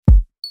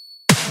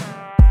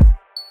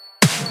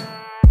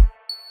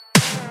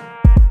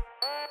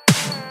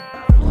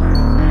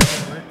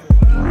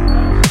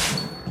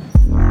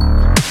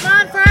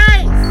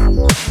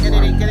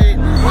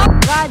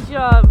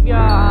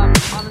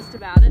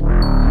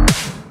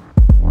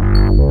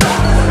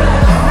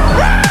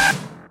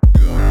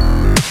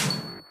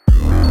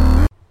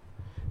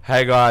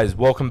Hey guys,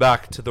 welcome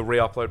back to the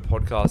Reupload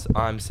podcast.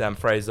 I'm Sam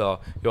Fraser,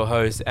 your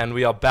host, and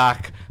we are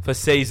back for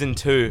season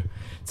 2.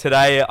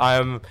 Today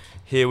I'm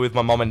here with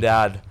my mum and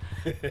dad.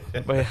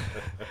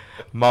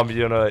 Mum,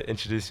 you want to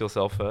introduce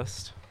yourself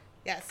first?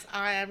 Yes,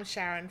 I am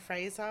Sharon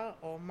Fraser,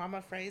 or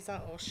Mama Fraser,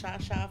 or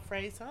Shasha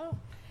Fraser,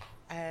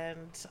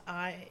 and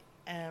I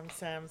am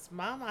Sam's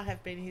mum. I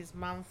have been his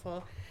mum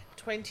for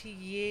 20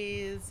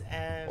 years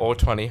and... Or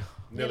 20.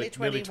 Nearly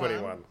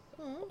 21.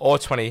 Or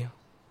 20.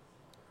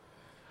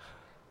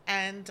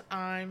 And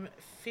I'm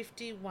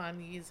 51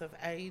 years of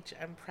age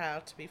and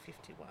proud to be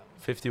 51.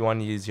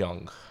 51 years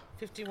young.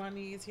 51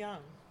 years young.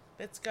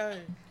 Let's go.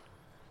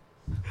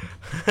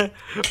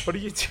 What are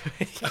you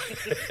doing?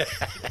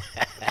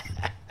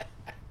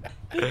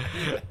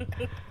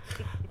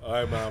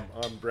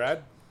 I'm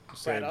Brad,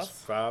 Sam's Brados.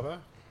 father,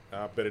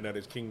 better known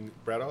as King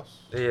Brados.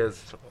 He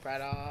is.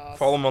 Brados.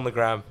 Follow him on the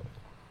gram.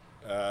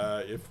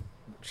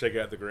 Check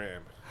out the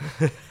gram.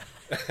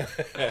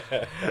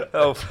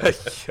 Oh my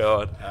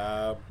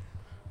god.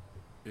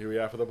 Here we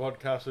are for the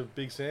podcast of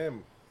Big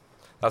Sam.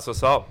 That's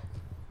what's up.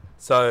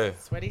 So,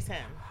 Sweaty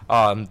Sam.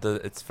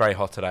 it's very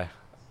hot today.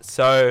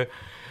 So,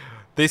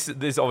 this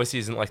obviously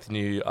isn't like the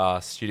new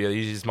studio.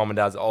 Usually it's mum and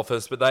dad's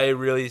office, but they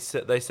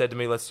said to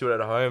me, let's do it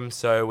at home.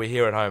 So we're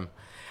here at home.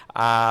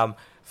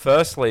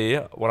 Firstly,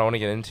 what I want to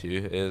get into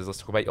is let's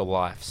talk about your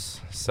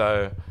lives.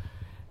 So,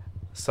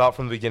 start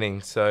from the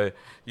beginning. So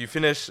you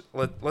finish.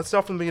 Let's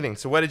start from the beginning.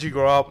 So where did you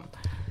grow up?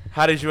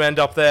 How did you end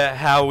up there?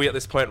 How are we at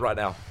this point right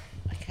now?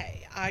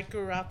 Okay, I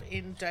grew up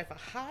in Dover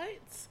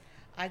Heights.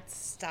 I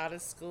started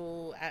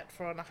school at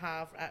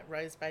 4.5 at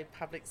Rose Bay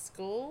Public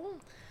School.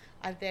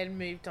 I then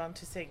moved on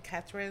to St.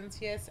 Catherine's,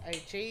 yes,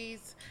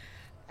 OGs.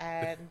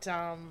 And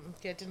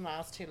didn't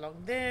last too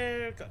long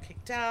there. Got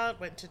kicked out,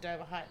 went to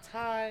Dover Heights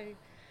High.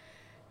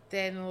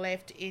 Then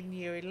left in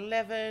year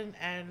 11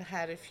 and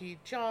had a few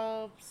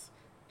jobs.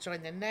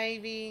 Joined the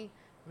Navy,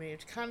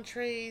 moved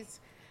countries,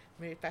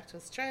 moved back to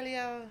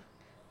Australia,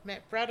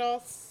 met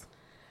Brados,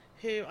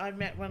 who I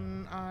met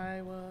when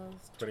I was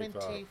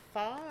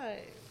 25.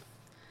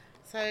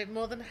 So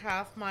more than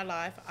half my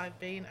life I've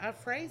been a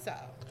Fraser.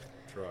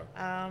 That's right.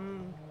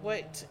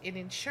 Worked in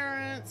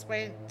insurance,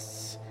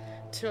 went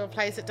to a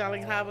place at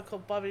Darling Harbour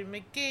called Bobby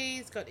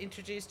McGee's, got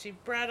introduced to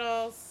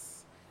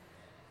Brados.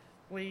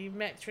 We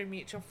met through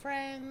mutual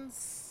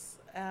friends.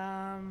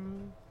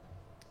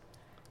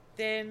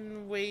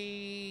 Then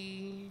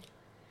we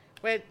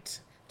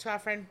went to our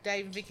friend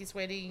Dave and Vicky's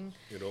wedding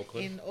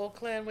in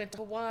Auckland, went to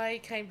Hawaii,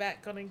 came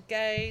back, got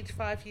engaged.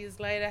 5 years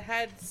later,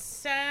 had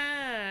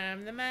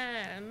Sam, the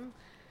man.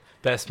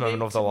 Best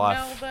moment of the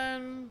life.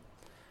 Melbourne,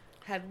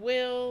 had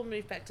Will,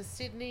 moved back to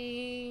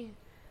Sydney,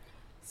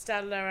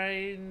 started our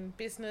own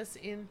business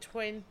in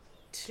Would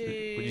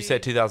you say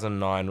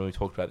 2009 when we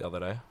talked about it the other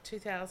day?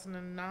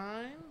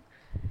 2009.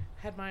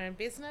 Had my own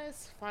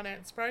business,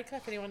 finance broker.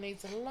 If anyone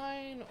needs a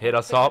loan, Hit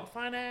us up.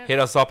 Finance, Hit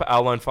us up, our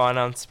loan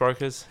finance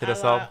brokers. Hit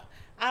us up.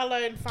 Our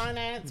loan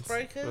finance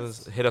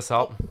brokers. Hit us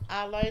up.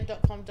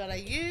 Ourloan.com.au.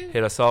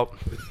 Hit us up.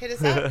 Hit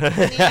us up.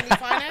 Any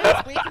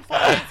finance. We can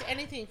finance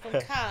anything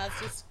from cars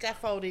to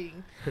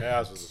scaffolding,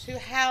 to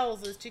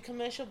houses, to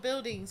commercial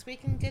buildings. We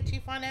can get you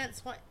finance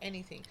for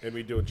anything. And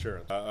we do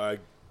insurance. I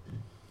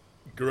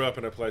grew up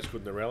in a place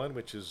called Narellan,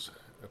 which is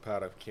a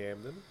part of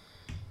Camden.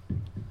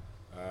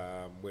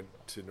 Went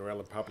to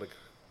Narellan Public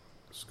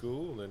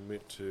School, then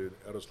went to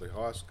Elderslie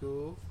High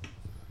School.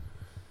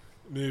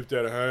 Moved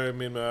out of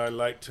home in my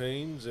late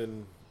teens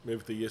and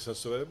moved to Yes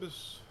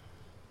Suburbs.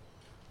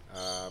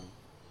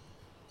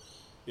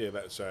 Ended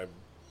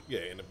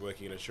up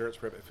working in insurance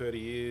for about 30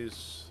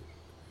 years.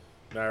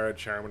 Married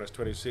Sharon when I was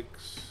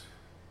 26.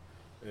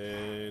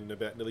 And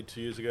about nearly 2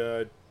 years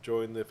ago, I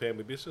joined the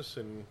family business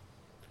and...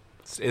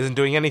 Isn't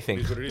doing anything.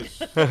 It is what it is.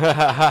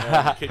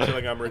 Keep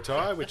telling I'm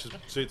retired, which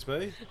suits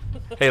me.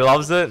 He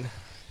loves it.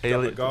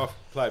 Got golf,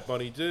 played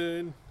Bonnie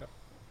Doon.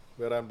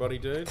 Well done, Bonnie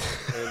Doon.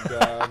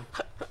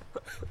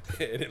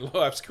 And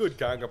life's good,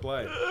 can't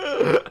complain.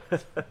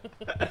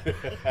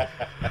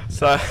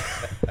 So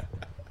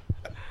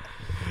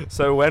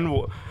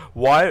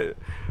why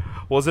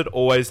was it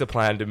always the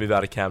plan to move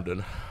out of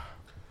Camden?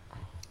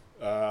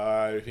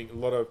 I think a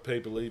lot of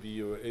people either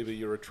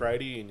you're a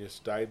tradie and you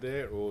stayed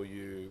there, or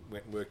you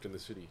went and worked in the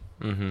city.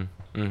 Mm-hmm.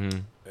 Mm-hmm.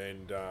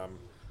 And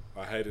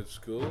I hated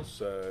school,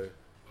 so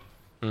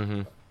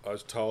mm-hmm. I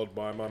was told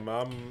by my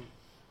mum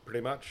pretty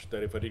much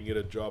that if I didn't get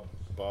a job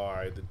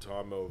by the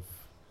time of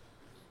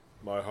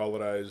my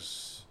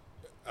holidays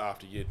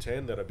after year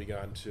 10, that I'd be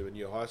going to a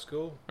new high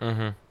school.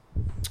 Mm-hmm.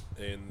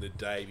 And the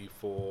day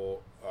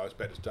before I was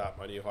about to start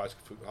my new high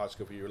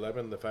school for year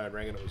 11, the phone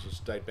rang and it was the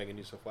State Bank of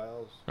New South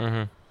Wales.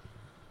 Mm-hmm.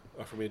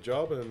 Offered me a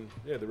job, and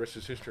the rest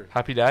is history.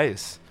 Happy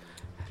days.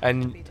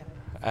 And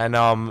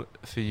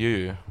for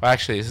you, well,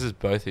 actually, this is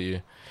both of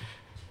you.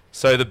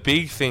 So the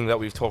big thing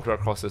that we've talked about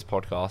across this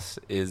podcast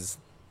is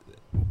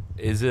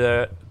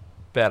it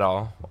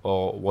better,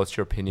 or what's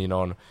your opinion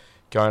on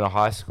going to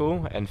high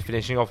school and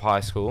finishing off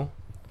high school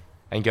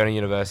and going to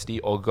university,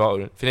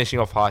 or finishing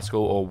off high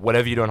school, or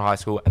whatever you do in high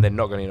school, and then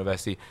not going to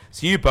university.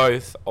 So you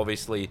both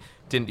obviously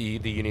didn't do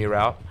the uni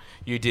route.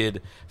 You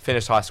did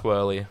finish high school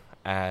early,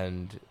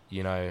 and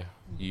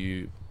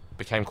you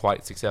became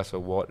quite successful.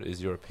 What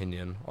is your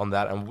opinion on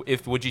that? And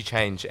would you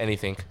change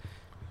anything?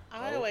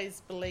 I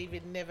always believe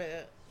in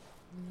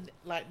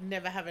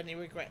never have any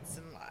regrets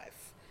in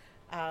life.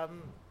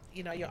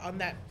 You're on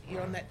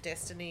that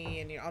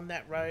destiny, and you're on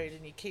that road,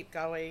 and you keep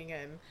going,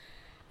 and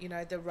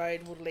the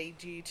road will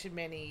lead you to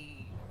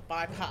many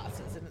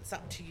bypasses, and it's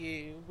up to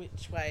you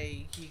which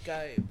way you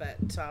go.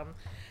 But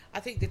I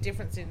think the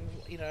difference in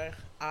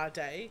our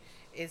day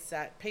is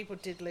that people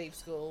did leave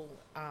school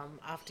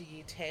after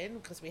year 10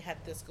 because we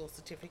had the school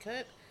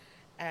certificate,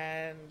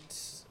 and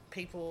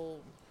people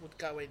would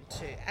go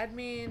into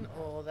admin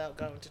or they'll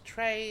go into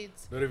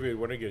trades. Not if you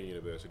want to get to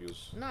university.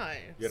 No.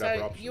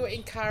 So you were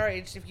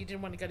encouraged, if you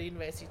didn't want to go to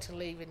university, to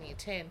leave in year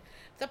 10.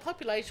 The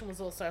population was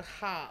also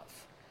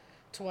half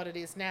to what it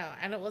is now,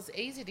 and it was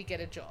easy to get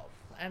a job.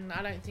 And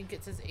I don't think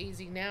it's as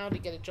easy now to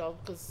get a job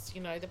because,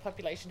 the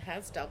population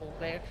has doubled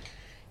where,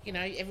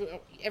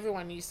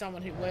 everyone knew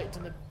someone who worked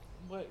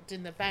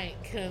in the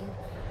bank.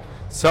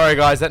 Sorry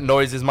guys, that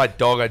noise is my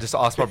dog. I just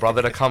asked my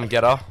brother to come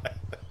get her.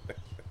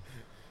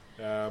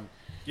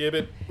 Yeah,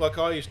 but like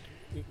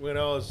when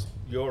I was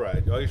your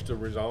age, I used to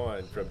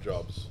resign from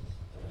jobs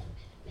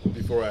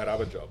before I had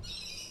other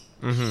jobs.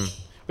 Mm-hmm.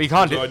 But you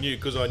can't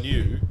because I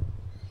knew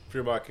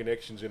through my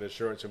connections in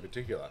insurance in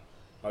particular,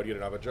 I'd get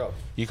another job.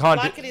 You can't.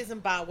 Like it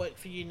isn't bar work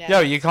for you now. No,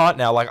 you can't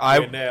now.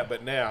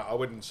 But now I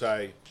wouldn't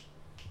say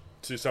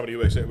to somebody who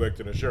worked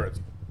in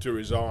insurance to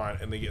resign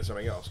and then get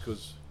something else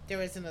because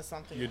there isn't a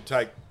something. You'd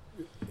take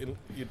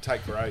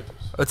for ages.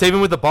 It's even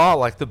with the bar,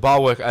 like the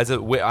bar work.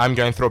 I'm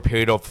going through a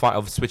period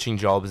of switching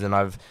jobs, and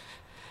I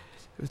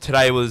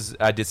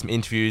did some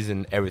interviews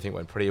and everything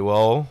went pretty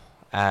well.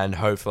 And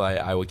hopefully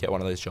I will get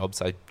one of those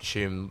jobs. I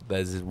assume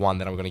there's one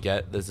that I'm going to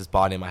get. There's this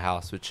bar near my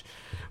house, which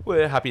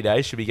we're happy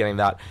days, should be getting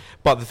that.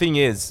 But the thing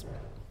is,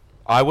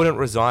 I wouldn't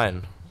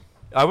resign.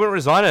 I wouldn't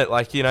resign it,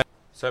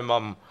 So,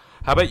 Mum,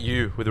 how about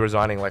you with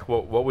resigning? Like,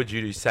 what would you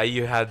do? Say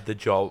you had the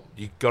job,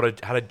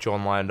 had a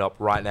job lined up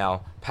right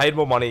now, paid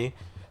more money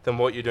than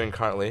what you're doing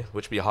currently,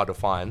 which would be hard to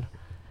find.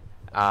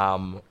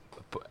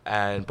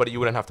 But you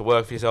wouldn't have to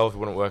work for yourself. You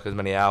wouldn't work as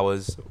many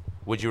hours.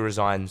 Would you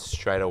resign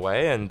straight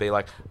away and be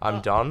like, I'm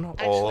done?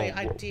 Actually,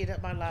 I did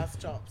at my last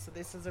job, so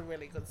this is a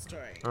really good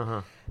story.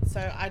 Uh-huh.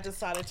 So I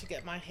decided to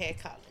get my hair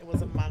cut. It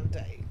was a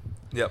Monday.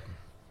 Yep.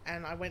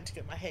 And I went to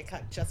get my hair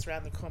cut just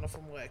around the corner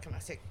from work, and I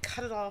said,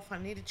 cut it off. I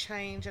need a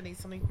change. I need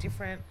something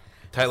different.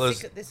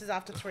 This is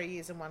after 3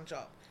 years in one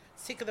job.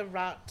 Sick of the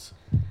rut.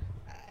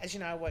 As you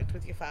know, I worked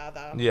with your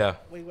father. Yeah.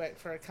 We worked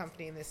for a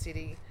company in the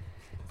city.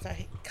 So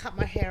he cut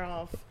my hair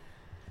off.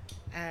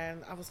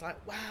 And I was like,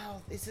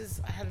 wow,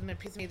 I had an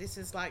epiphany. This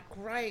is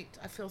great.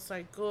 I feel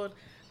so good.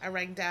 I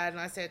rang Dad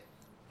and I said,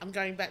 I'm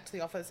going back to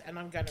the office and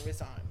I'm going to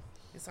resign.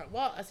 He's like,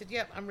 what? I said,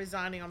 yep, I'm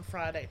resigning on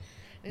Friday.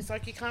 And he's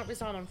like, you can't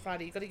resign on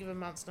Friday. You've got to give a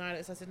month's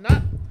notice. I said,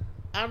 no,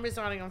 I'm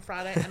resigning on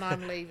Friday and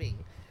I'm leaving.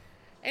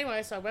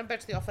 Anyway, so I went back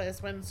to the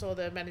office, went and saw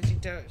the managing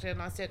director,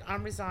 and I said,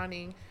 I'm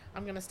resigning.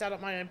 I'm going to start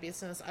up my own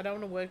business. I don't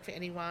want to work for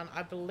anyone.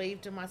 I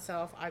believed in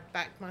myself. I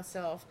backed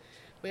myself.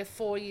 We're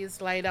 4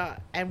 years later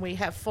and we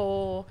have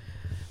four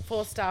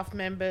staff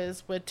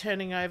members. We're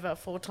turning over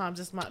 4 times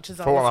as much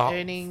as I was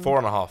earning.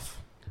 4.5.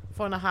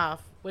 4.5.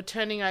 We're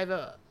turning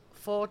over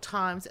 4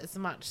 times as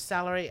much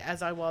salary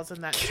as I was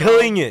in that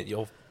Killing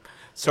job. it.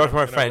 Sorry for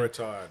my French.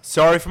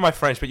 Sorry for my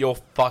French, but you're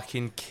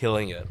fucking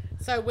killing it.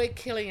 So we're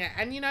killing it.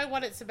 And you know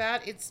what it's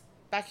about? It's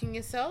backing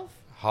yourself,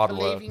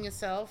 believing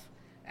yourself,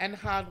 and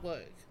hard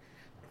work.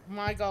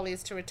 My goal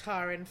is to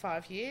retire in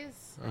 5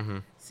 years,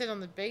 sit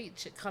on the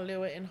beach at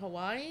Kailua in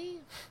Hawaii,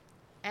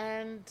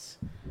 and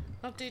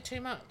not do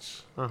too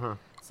much.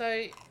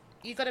 So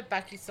you got to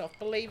back yourself,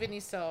 believe in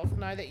yourself,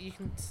 know that you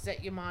can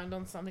set your mind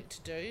on something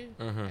to do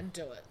and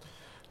do it.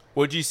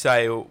 Would you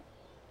say,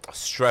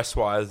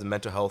 stress-wise and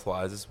mental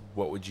health-wise,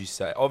 what would you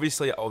say?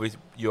 Obviously,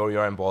 you're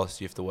your own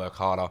boss, you have to work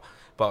harder,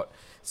 but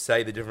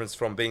say the difference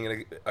from being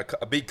in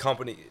a big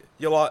company.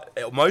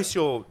 Most of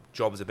your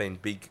jobs have been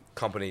big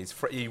companies.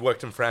 You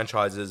worked in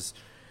franchises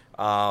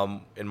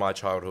in my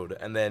childhood,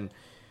 and then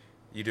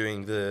you're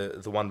doing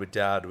the one with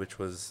Dad, which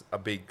was a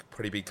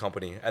pretty big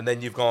company. And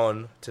then you've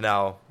gone to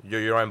now,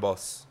 you're your own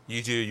boss.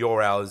 You do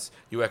your hours.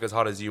 You work as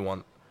hard as you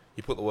want.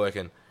 You put the work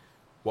in.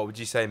 What would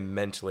you say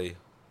mentally?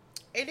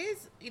 It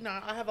is,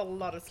 I have a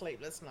lot of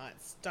sleepless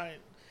nights.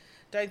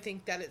 Don't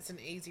think that it's an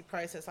easy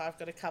process. I've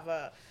got to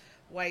cover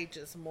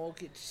wages,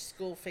 mortgage,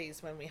 school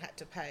fees when we had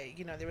to pay.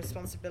 The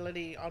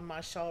responsibility on my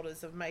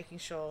shoulders of making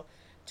sure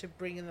to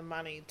bring in the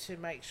money to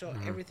make sure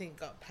everything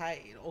got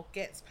paid or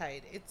gets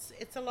paid.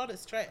 It's a lot of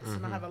stress,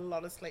 and I have a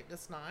lot of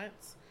sleepless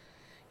nights.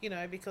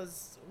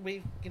 Because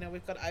we've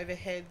got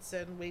overheads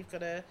and we've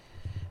got to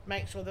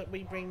make sure that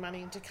we bring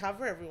money in to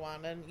cover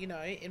everyone. And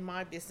in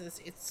my business,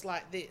 it's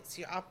like this: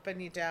 you're up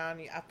and you're down,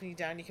 you're up and you're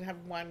down. You can have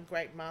one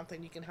great month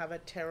and you can have a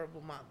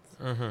terrible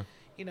month.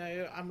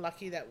 I'm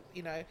lucky that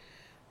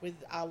with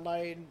our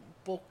loan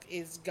book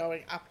is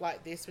going up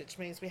like this, which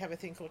means we have a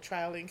thing called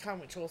trail income,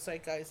 which also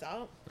goes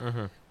up.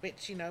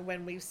 Which, you know,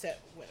 when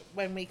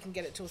we can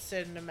get it to a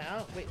certain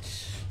amount,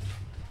 which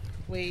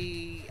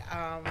we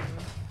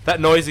That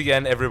noise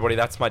again, everybody.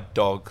 That's my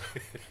dog.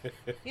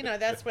 you know,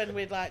 that's when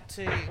we'd like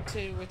to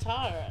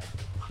retire it.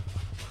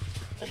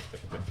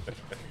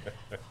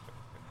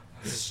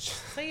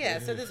 So yeah,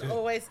 so there's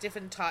always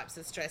different types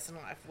of stress in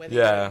life. Whether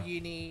you're at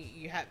uni,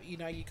 you have, you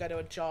know, you go to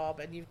a job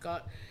and you've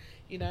got,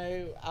 you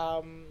know,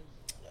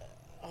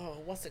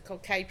 what's it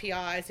called?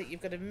 KPIs that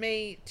you've got to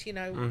meet. You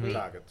know,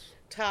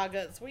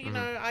 targets. Well, you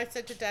know, I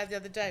said to Dad the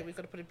other day, we've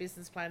got to put a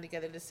business plan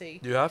together to see.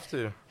 You have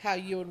to. How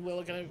you and Will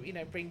are going to, you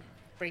know, bring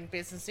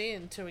business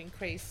in to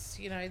increase,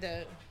 you know,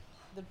 the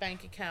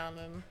bank account,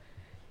 and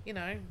you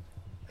know,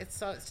 it's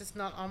just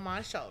not on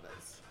my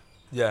shoulders.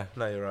 Yeah,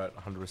 no, you're right,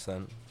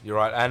 100%. You're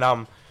right.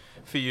 And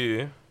for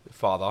you,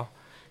 father,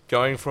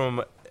 going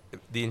from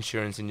the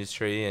insurance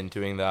industry and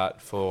doing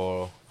that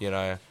for, you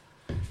know,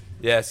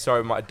 yeah,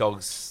 sorry, my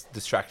dog's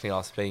distracting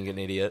us, being an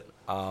idiot.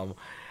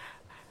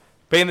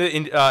 Being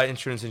in the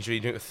insurance industry,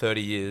 doing it for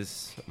 30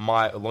 years,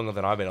 longer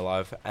than I've been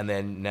alive, and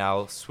then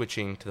now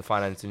switching to the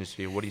finance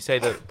industry, what do you say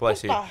that,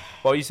 bless you,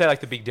 what would you say like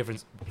the big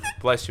difference,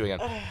 bless you again,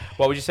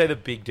 what would you say the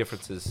big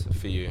differences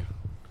for you?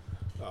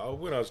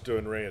 When I was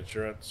doing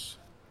reinsurance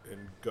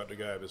and got to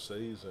go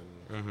overseas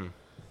and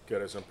go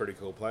to some pretty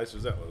cool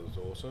places, that was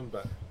awesome,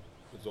 but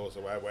it was also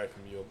away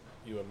from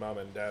you and Mum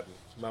and Dad,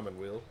 and Mum and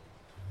Will.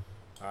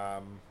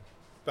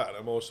 But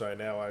I'm also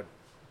now, I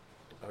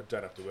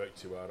don't have to work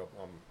too hard.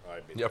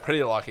 You're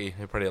pretty lucky.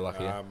 You're pretty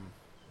lucky.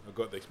 I've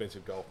got the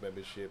expensive golf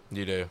membership.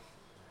 You do.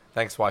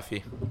 Thanks,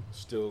 wifey.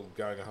 Still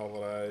going on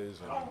holidays,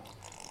 and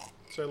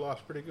so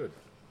life's pretty good.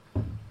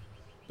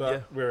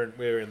 But we're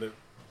in the,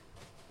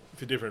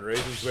 for different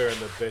reasons, we're in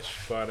the best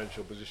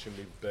financial position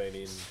we've been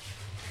in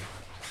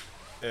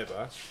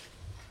ever.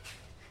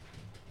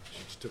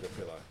 She just took a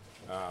pillow.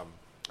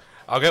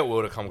 I'll get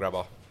Will to come grab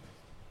her.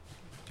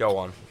 Go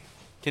on.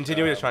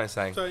 Continue what you're trying to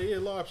say. So yeah,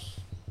 life's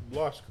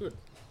good.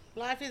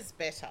 Life is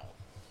better.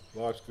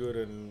 Life's good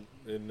and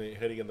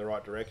heading in the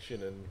right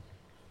direction, and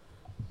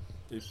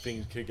if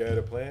things could go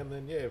to plan,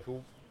 then yeah,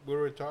 we'll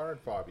retire in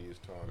 5 years'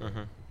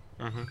 time.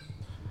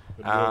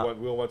 But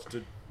Will wants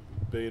to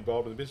be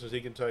involved in the business,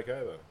 he can take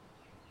over.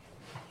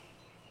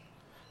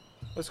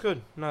 That's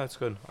good. No, it's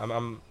good.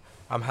 I'm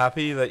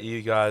happy that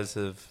you guys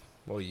have.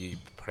 Well, you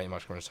pretty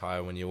much can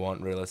retire when you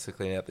want.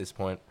 Realistically, at this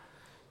point,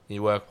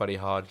 you work bloody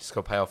hard. Just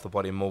got to pay off the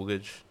bloody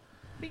mortgage.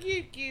 But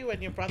you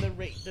and your brother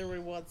reap the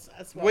rewards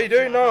as well. We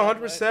do, no,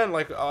 100%.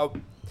 Like,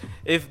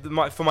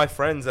 for my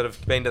friends that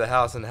have been to the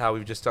house and how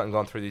we've just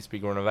gone through these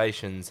big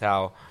renovations,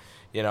 how,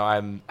 you know,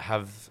 I'm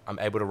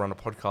able to run a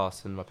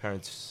podcast in my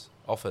parents'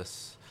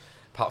 office,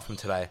 apart from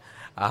today.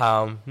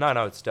 No,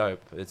 it's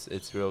dope.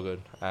 It's real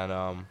good.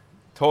 And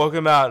talking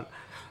about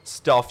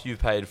stuff you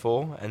paid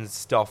for and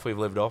stuff we've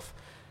lived off.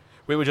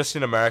 We were just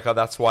in America.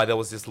 That's why there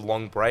was this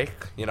long break.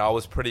 You know, I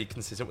was pretty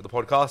consistent with the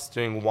podcast,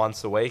 doing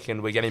once a week,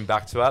 and we're getting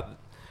back to that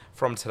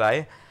from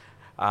today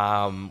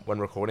when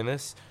recording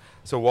this.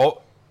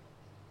 So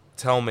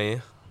tell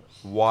me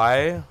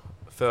why,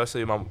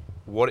 firstly, Mum,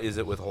 what is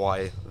it with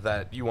Hawaii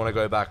that you want to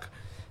go back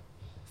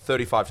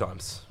 35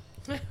 times?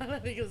 I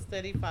don't think it was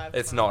 35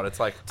 It's times. not. It's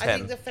like 10. I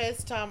think the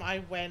first time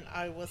I went,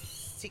 I was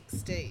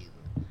 16.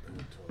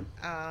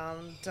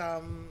 And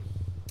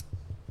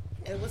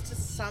it was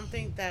just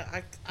something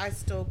that I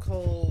still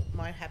call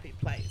my happy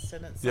place.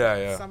 And it's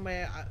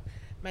somewhere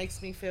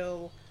makes me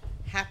feel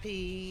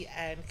happy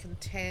and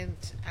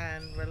content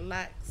and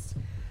relaxed.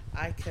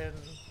 I can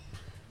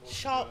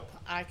shop,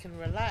 I can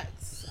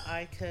relax,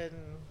 I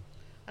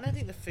don't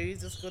think the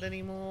food's as good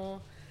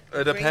anymore.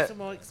 The drinks are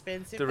more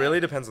expensive. It really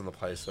depends on the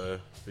place, though,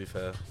 to be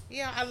fair.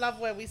 Yeah, I love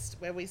where we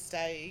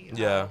stay.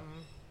 Yeah.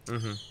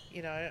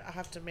 You know, I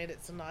have to admit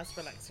it's a nice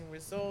relaxing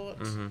resort.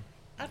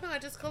 I don't know, I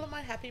just call it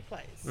my happy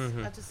place.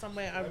 It's just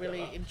somewhere I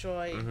really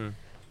enjoy.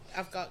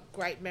 I've got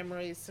great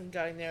memories from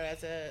going there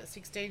as a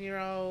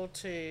 16-year-old,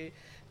 to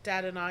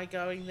Dad and I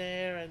going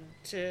there, and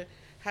to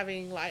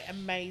having like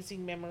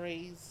amazing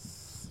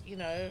memories, you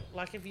know,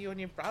 like of you and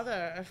your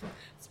brother,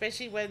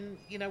 especially when,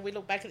 you know, we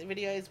look back at the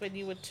videos when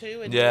you were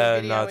 2 and you were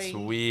videoing. No, it's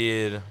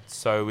weird. It's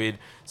so weird.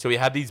 So we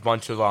had these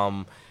bunch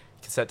of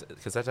cassette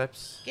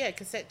tapes? Yeah,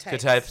 cassette tapes.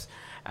 Cassette tapes.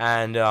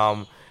 And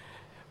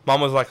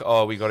Mum was like,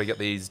 oh, we got to get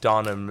these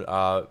done and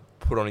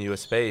put on a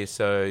USB.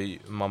 So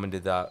Mum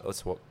did that.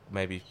 That's what,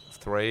 maybe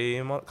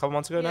couple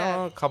months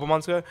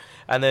ago.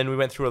 And then we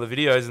went through all the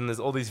videos, and there's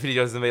all these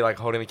videos of me like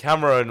holding the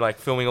camera and like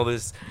filming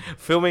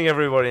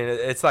everybody. And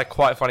it's like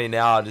quite funny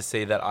now to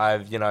see that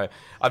I've done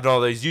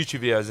all those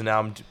YouTube videos, and now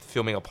I'm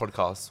filming a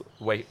podcast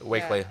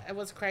weekly. Yeah, it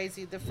was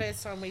crazy. The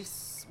first time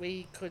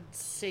we could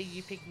see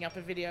you picking up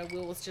a video,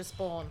 Will was just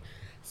born.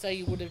 So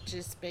you would have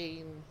just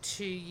been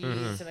 2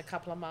 years and a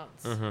couple of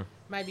months.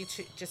 Maybe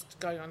just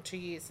going on 2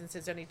 years, since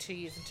there's only 2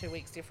 years and 2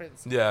 weeks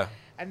difference. Yeah.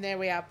 And there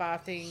we are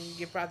bathing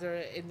your brother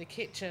in the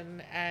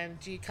kitchen, and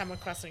you come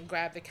across and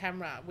grab the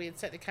camera. We had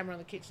set the camera on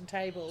the kitchen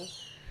table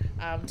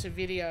to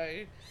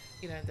video,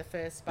 the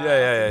first bath.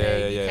 Yeah, and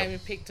then yeah. You came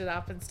and picked it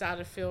up and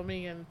started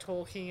filming and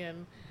talking,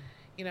 and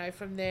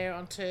from there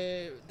on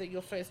to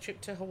your first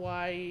trip to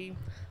Hawaii.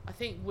 I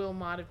think Will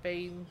might have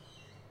been.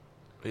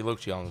 He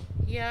looked young.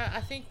 Yeah, I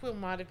think Will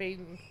might have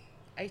been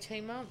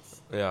 18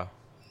 months. Yeah.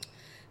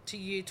 To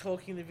you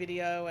talking the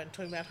video and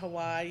talking about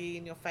Hawaii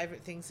and your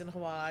favourite things in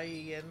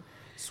Hawaii and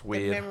It's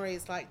weird. the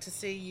memories, like to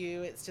see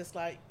you, it's just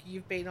like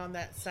you've been on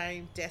that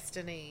same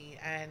destiny,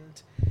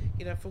 and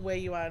for where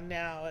you are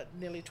now at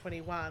nearly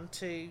 21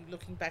 to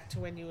looking back to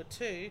when you were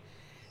 2,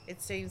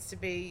 it seems to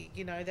be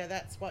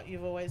that's what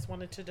you've always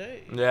wanted to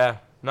do. Yeah.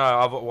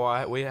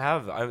 No, we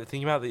have. I'm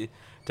thinking about the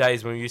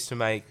days when we used to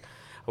make.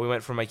 We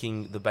went from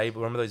making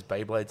remember those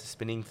Beyblades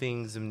spinning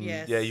things, and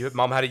Yes. yeah,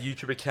 Mum had a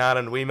YouTube account,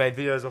 and we made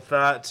videos off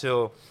that,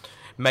 till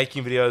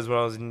making videos when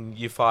I was in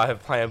year 5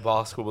 playing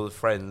basketball with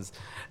friends,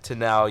 to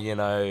now making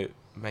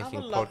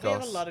podcasts. We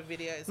have a lot of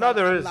videos. No,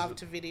 there I is. love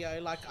to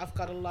video. Like I've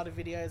got a lot of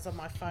videos on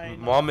my phone.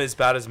 Mom is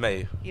bad as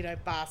me.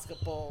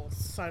 Basketball,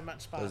 so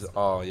much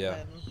basketball. Oh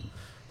yeah,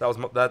 that's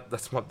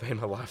been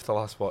my life the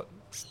last like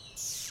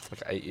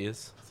 8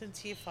 years.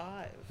 Since year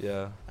 5.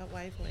 Yeah. At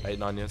Waverley.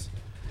 8-9 years.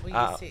 Or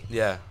year 6.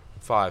 Yeah,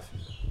 5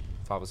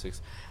 or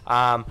 6.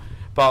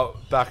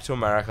 But back to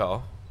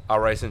America,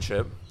 our racing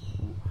trip.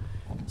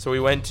 So we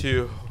went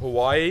to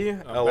Hawaii.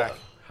 Back.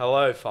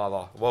 Hello,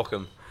 Father.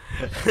 Welcome.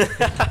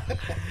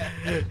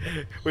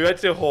 We went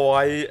to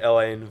Hawaii, LA,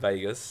 and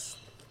Vegas.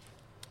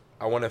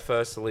 I want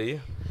to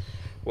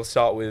we'll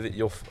start with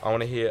I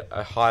want to hear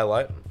a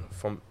highlight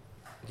from.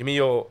 Give me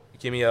a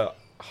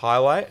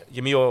highlight.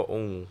 Give me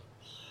a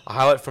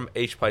highlight from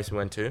each place we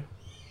went to,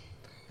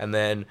 and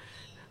then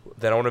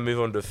I want to move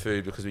on to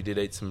food, because we did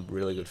eat some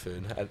really good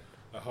food.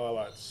 A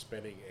highlight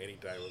spending any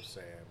day with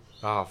Sam.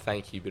 Oh,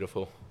 thank you,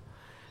 beautiful.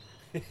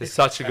 You're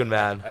such a good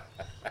man.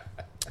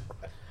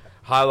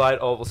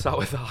 We'll start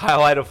with the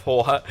highlight of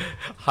Hawaii.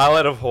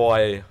 Highlight of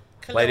Hawaii.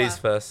 Kailua. Ladies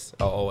first.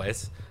 Oh,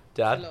 always.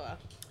 Dad? Kailua.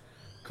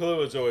 Kailua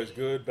was always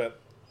good, but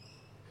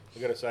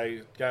I've got to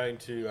say, going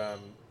to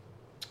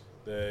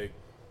the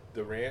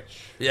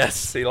ranch.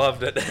 Yes, he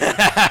loved it.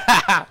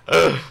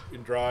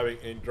 in driving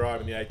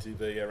the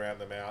ATV around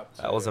the mountains.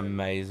 That was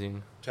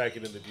amazing.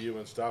 Taking in the view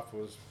and stuff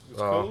was It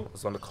cool.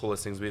 was one of the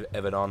coolest things we've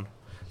ever done.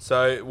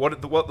 So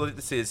what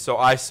this is? So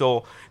I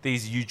saw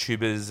these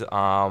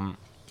YouTubers.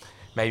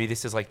 Maybe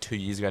this is like 2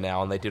 years ago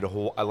now, and they did a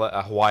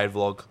Hawaii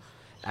vlog,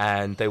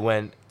 and they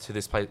went to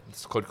this place.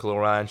 It's called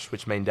Kailua Ranch,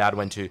 which me and Dad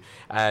went to,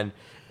 and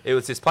it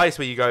was this place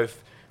where you go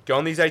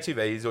on these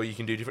ATVs, or you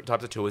can do different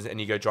types of tours,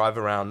 and you go drive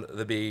around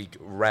the big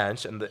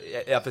ranch. And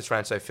at this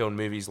ranch, they filmed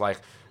movies like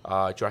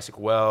Jurassic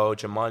World,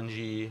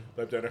 Jumanji.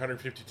 They've done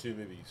 152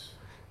 movies.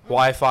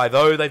 Hawaii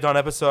Five-0, they've done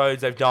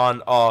episodes. They've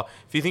done.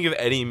 If you think of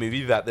any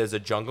movie that there's a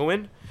jungle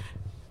in,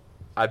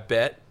 I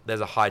bet there's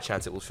a high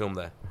chance it will film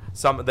there.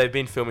 They've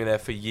been filming there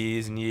for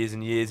years and years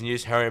and years, and you're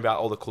just hearing about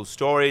all the cool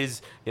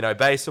stories,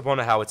 based upon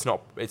how it's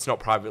not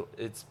private.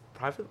 It's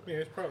private. Yeah,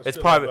 it's private. It's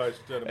private.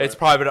 It's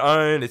private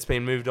owned. It's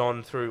been moved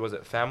on through. Was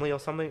it family or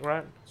something,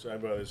 right? Same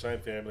by the same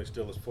family.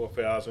 Still, it's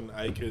 4,000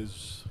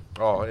 acres.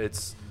 Oh,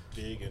 it's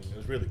big, and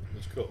it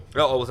was cool.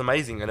 Oh, it was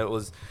amazing, and it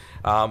was.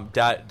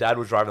 Dad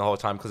was driving the whole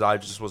time, because I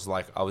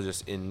was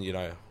just in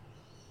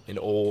in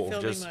awe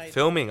of just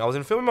filming. I was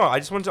in filming mode.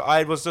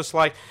 I was just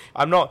like,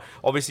 I'm not,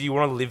 obviously you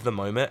want to live the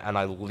moment, and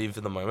I live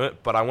the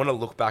moment, but I want to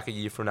look back a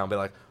year from now and be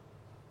like,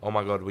 oh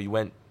my God, we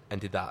went and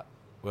did that.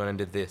 We went and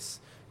did this,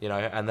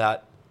 and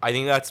that, I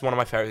think that's one of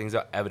my favorite things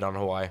I've ever done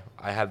in Hawaii.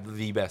 I had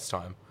the best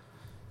time,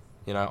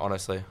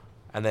 honestly.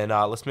 And then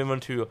let's move on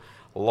to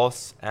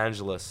Los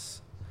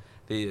Angeles,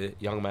 the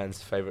young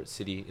man's favorite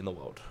city in the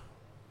world.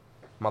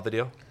 Mother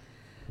dear?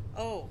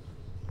 Oh,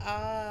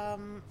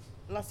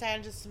 Los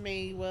Angeles to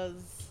me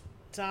was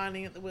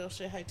dining at the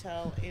Wilshire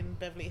Hotel in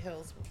Beverly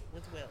Hills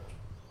with Will.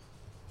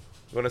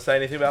 You want to say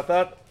anything about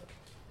that?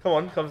 Come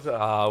on, come.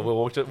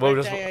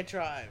 Rodeo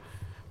Drive.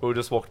 We'll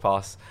just walk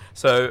past.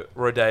 So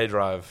Rodeo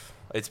Drive.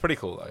 It's pretty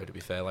cool though, to be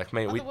fair. Like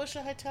me, the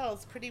Wilshire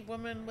Hotels. Pretty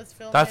Woman was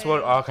filmed. That's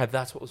there.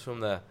 That's what was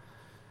filmed there.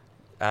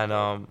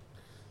 And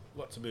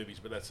lots of movies,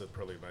 but that's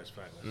probably the most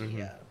famous. Mm-hmm.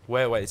 Yeah.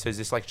 Wait. So is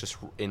this like just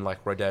in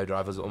like Rodeo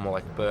Drive, or more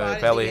like Right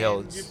at Beverly the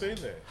Hills? end. You've been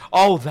there.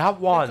 Oh, that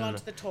one. We've gone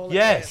to the toilet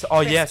Yes. there.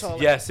 Oh, Best yes.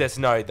 toilet. Yes.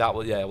 No, that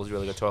was it was a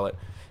really good toilet.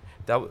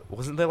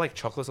 Wasn't there like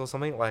chocolates or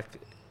something like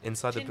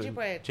inside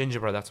Gingerbread. the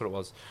gingerbread? That's what it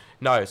was.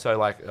 No, so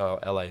like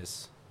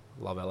LA's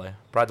love LA.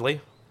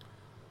 Bradley.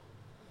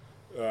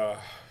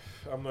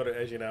 I'm not,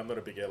 as you know, I'm not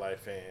a big LA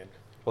fan.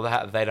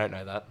 Well, they don't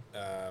know that.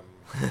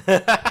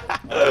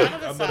 None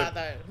of us are,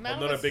 though. I'm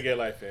not a big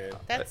LA fan.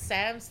 That's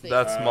Sam's thing.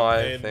 That's my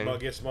and thing. I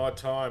guess my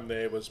time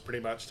there was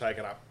pretty much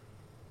taken up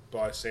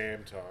by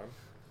Sam time.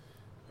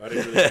 I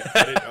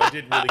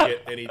didn't really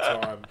get any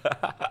time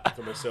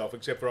for myself,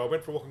 except for I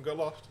went for a walk and got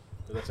lost.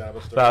 But that's another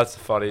story. That's a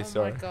funny Oh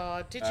story. my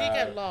God! Did you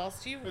get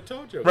lost? I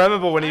told you.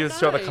 Remember when he I was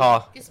shot the know.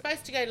 car? You're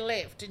supposed to go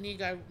left, and you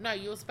go no.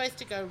 You were supposed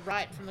to go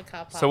right from the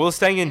car park. So we were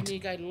staying in. And you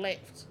go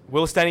left. We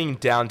were staying in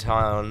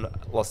downtown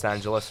Los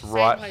Angeles, Same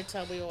right?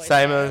 hotel we always.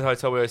 Same stay at.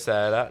 hotel we always stay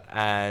at,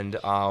 and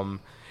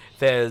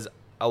there's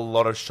a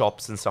lot of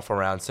shops and stuff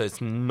around, so it's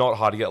not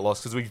hard to get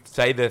lost because we've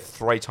stayed there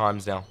 3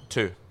 times now.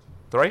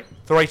 3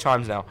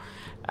 times now.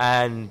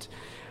 And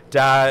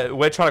Dad,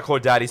 we're trying to call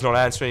Dad. He's not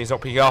answering. He's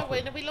not picking up.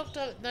 When we looked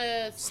at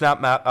the Snap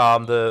map,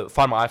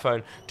 find my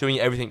iPhone, doing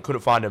everything,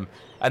 couldn't find him.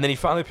 And then he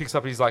finally picks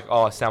up. He's like,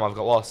 "Oh, Sam, I've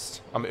got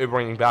lost. I'm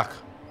Ubering back."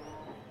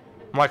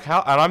 I'm like,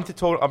 "How?" And I'm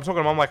talking to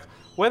him. I'm like,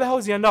 "Where the hell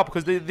does he end up?"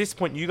 Because at this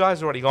point, you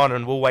guys are already gone,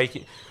 and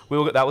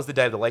that was the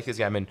day of the Lakers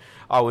game, and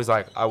I was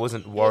like, I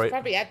wasn't he worried. was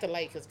probably at the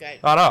Lakers game.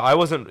 Oh no, I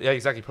wasn't. Yeah,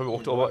 exactly. You probably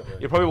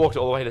walked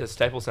all the way to the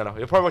Staples Center.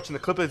 You're probably watching the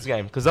Clippers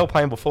game because they were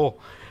playing before.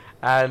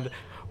 And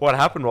what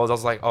happened was,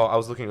 I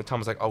was looking at Tom. I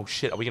was like, "Oh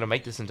shit, are we gonna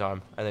make this in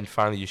time?" And then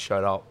finally, you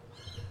showed up.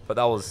 But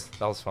that was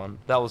fun.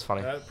 That was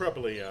funny.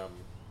 Probably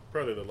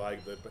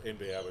the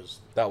NBA was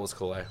That was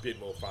cool, eh? a bit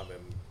more fun than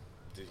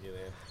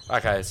Disneyland.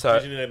 Okay, so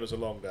Disneyland was a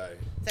long day.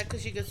 Is that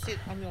because you could sit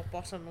on your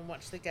bottom and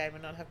watch the game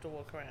and not have to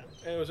walk around?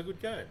 And it was a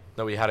good game.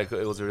 no, it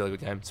was a really good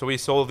game. So we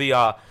saw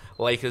the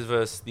Lakers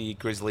versus the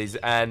Grizzlies,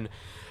 and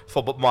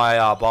for my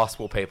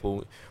basketball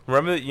people,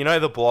 remember,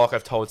 the block,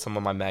 I've told some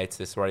of my mates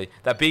this already,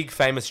 that big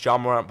famous Ja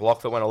Morant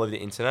block that went all over the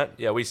internet?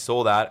 Yeah, we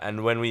saw that,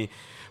 and when we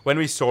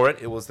saw it,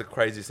 it was the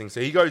craziest thing. So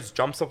he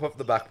jumps up off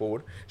the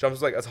backboard,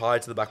 jumps like as high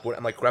to the backboard,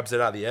 and like grabs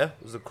it out of the air.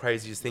 It was the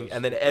craziest thing.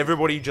 And then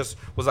everybody just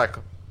was like,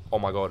 "Oh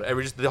my god!"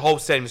 The whole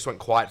stadium just went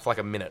quiet for like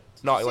a minute.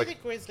 No, Did you like see the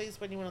Grizzlies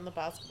when you went on the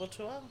basketball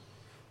tour?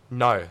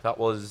 no, that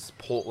was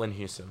Portland,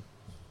 Houston.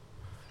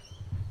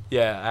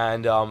 Yeah,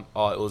 and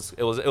it was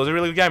a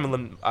really good game.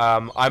 And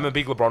I'm a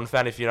big LeBron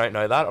fan, if you don't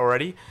know that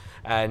already.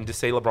 And to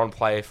see LeBron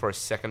play for a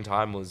second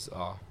time was,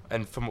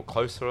 and from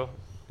closer,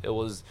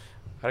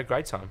 had a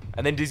great time.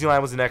 And then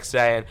Disneyland was the next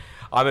day,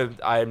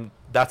 and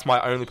that's my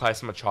only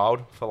place I'm a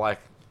child for like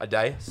a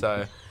day.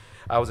 So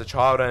I was a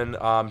child, and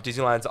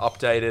Disneyland's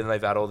updated, and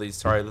they've added all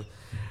these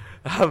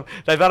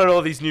they've added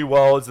all these new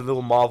worlds, the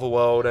little Marvel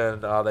world,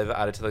 and they've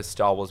added to the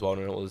Star Wars world,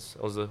 and it was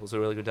a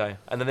really good day.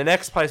 And then the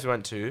next place we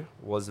went to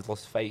was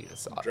Las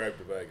Vegas. Drove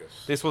to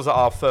Vegas. This was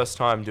our first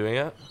time doing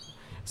it.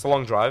 It's a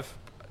long drive.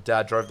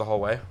 Dad drove the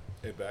whole way.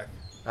 Head back.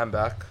 And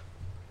back.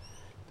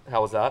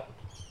 How was that?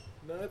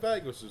 No,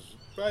 Vegas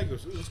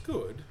was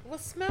good. Well,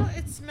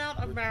 it smelled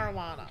of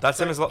marijuana. That's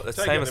same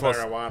Taking as the Las.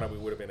 marijuana, we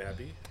would have been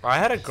happy. I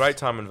had a great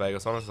time in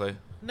Vegas, honestly.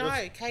 No,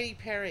 Katy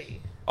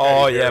Perry.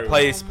 Oh Katy yeah, Perry.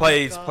 please, Oh my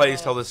please, please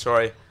God. tell the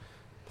story.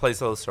 Please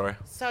tell the story.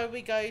 So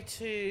we go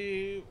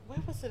to, where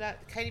was it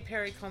at? Katy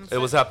Perry concert. It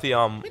was at the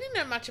We didn't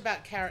know much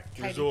about Katy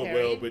Resort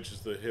Perry. World, which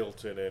is the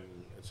Hilton and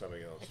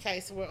something else. Okay,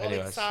 so we're all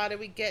Anyways. excited.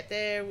 We get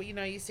there.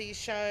 You see a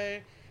show.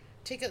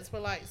 Tickets were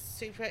like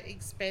super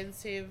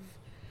expensive.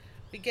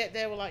 We get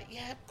there. We're like,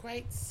 yeah,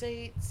 great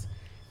seats.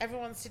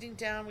 Everyone's sitting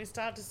down. We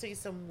start to see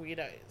some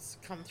weirdos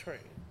come through,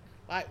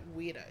 like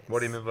weirdos. What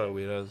do you mean by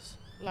weirdos?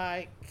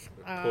 Like,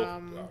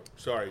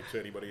 Sorry to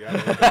anybody out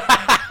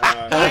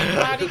like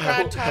Mardi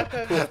Gras type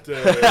of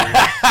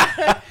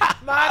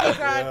Mardi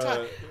Gras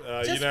type.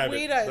 Just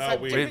weirdos,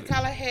 like different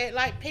color hair,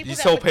 like people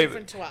that were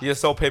different to us. You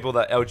saw people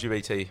that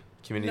LGBT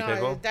community No,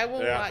 people. they were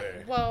They're out like,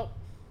 there. well,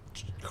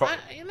 I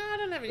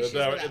don't have any issues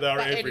with that.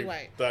 But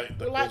anyway,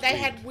 like they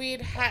had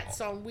weird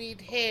hats on,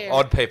 weird hair,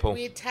 Odd people.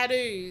 weird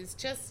tattoos.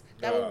 Just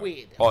they were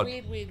weird, Odd.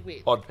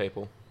 weird. Odd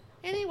people.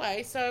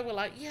 Anyway, so we're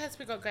like, yes,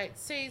 we got great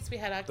seats. We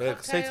had our The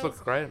cocktails. seats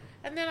look great.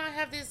 And then I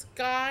have this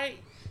guy,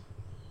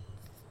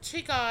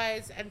 2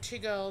 guys and 2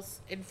 girls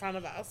in front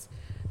of us,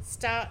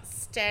 start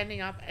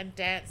standing up and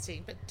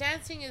dancing. But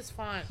dancing is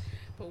fine.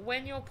 But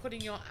when you're putting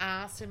your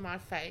ass in my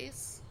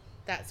face,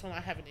 that's when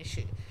I have an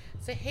issue.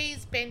 So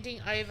he's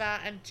bending over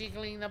and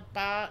jiggling the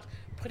butt,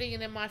 putting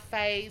it in my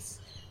face,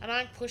 and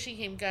I'm pushing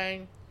him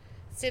going,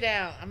 sit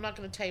down. I'm not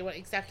going to tell you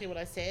exactly what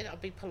I said. I'll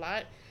be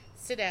polite.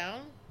 Sit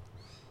down.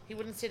 He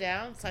wouldn't sit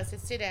down, so I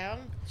said, sit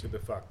down. Sit the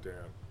fuck down.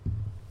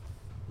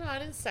 No, I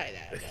didn't say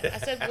that. I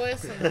said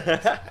worse than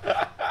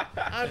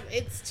that.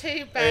 It's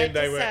too bad And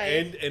they to were, say.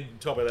 and on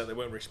top of that, they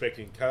weren't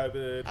respecting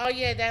COVID. Oh,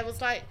 yeah, that was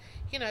like,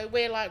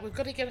 we're like, we've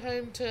got to get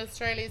home to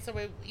Australia, so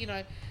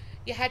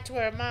you had to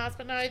wear a mask.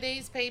 But no,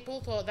 these people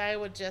thought they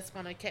would just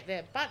want to keep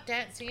their butt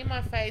dancing in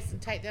my face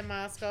and take their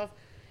mask off.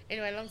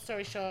 Anyway, long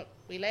story short,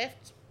 we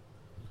left.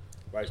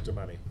 Waste of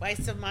money.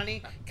 Waste of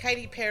money.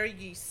 Katy Perry,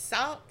 you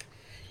suck.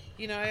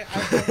 I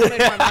wanted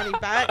my money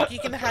back. You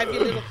can have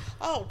your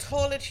little,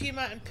 toilet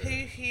humour and poo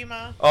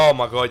humour. Oh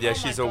my god, yeah, Oh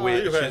she's my a God.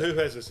 weird. Who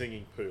has a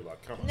singing poo?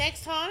 Like, come on.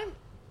 Next time,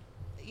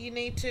 you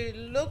need to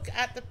look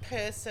at the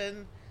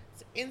person's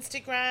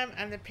Instagram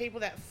and the people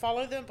that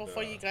follow them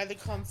before you go to the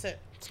concert.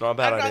 It's not a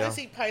bad I'd idea. rather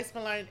see Post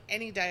Malone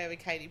any day over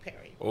Katy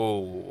Perry.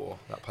 Oh,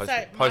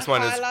 that Post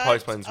Malone's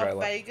great. of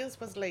Vegas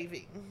was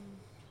leaving.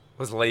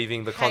 Was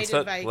leaving the Hated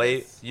concert.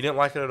 Vegas. You didn't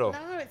like it at all.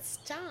 No, it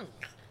stunk.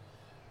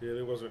 Yeah,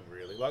 there wasn't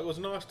really. Like, it was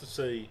nice to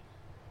see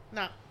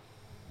No.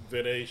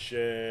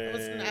 Venetian,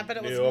 but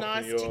it was New York,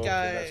 nice New York, to and go.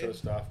 that sort of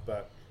stuff.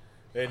 But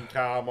then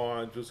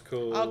Carmine's was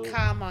cool. Oh,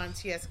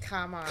 Carmine's, yes,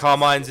 Carmine's.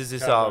 Carmine's is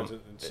this Carmine's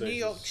and New Caesar's.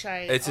 York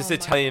chain. it's this Oh my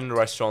Italian God.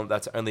 restaurant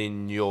that's only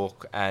in New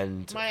York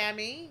and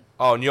Miami,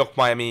 New York,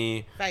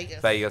 Miami,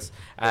 Vegas. Vegas,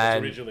 But it's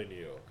and originally New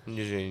York.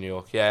 Usually in New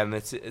York, yeah.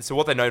 And so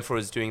what they're known for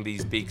is doing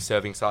these big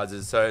serving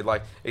sizes. So,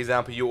 like,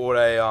 example, you order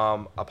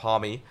a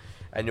palmy,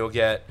 and you'll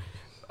get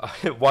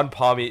one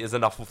palmy is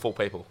enough for 4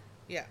 people.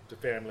 Yeah. The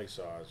family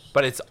size.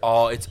 But it's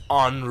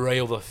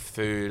unreal, the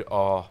food.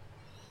 Oh,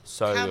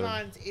 so good.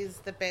 Carmine's is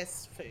the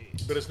best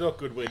food. But it's not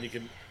good when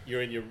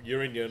you're in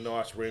your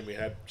nice room. We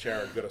had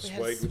Sharon got a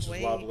suite, which is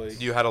lovely.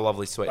 You had a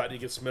lovely suite. But you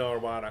can smell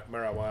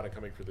marijuana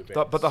coming through the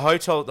vents. But the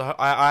hotel,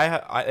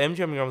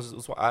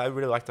 MGM, I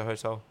really liked the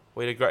hotel.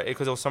 We did great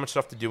because there was so much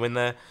stuff to do in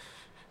there.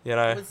 You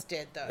know, It was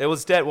dead though. it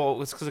was dead. Well, it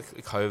was because of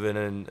COVID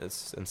and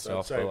So stuff.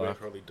 I'd say but, we're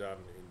probably done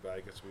in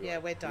Vegas. We're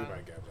done. We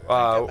won't go back.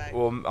 Go back.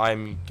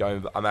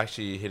 Well, I'm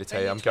actually here to tell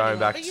Are you, you I'm going 21?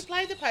 back. But you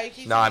played the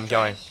pokies. No, I'm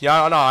going.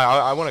 Yeah, no,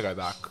 I want to go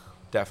back.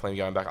 Definitely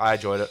going back. I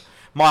enjoyed it.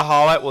 My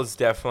highlight was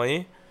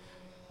the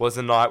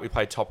night we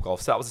played Top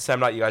Golf. So that was the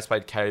same night you guys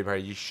played Katy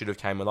Perry. You should have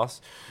came with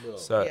us. No.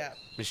 So Yeah.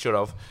 we should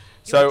have. You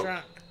were So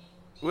drunk.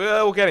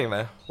 we're getting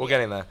there. We're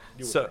getting there.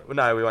 You were So drunk.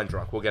 no, we weren't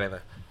drunk. We're getting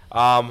there.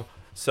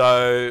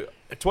 So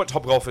what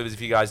Top Golf is,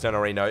 if you guys don't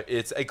already know,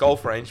 it's a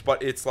golf range,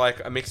 but it's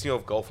like a mixing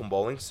of golf and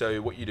bowling.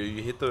 So what you do,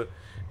 you hit the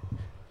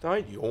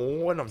Don't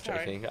yawn. I'm Sorry.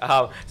 joking.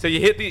 So you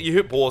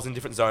hit balls in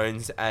different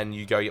zones and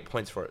you go get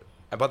points for it.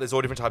 But there's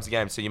all different types of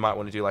games. So you might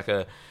want to do like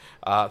a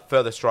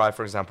further stride,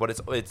 for example.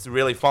 But it's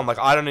really fun. Like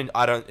I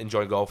don't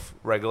enjoy golf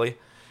regularly.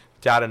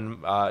 Dad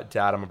and my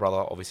brother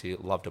obviously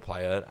love to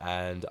play it,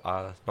 and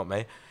not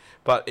me.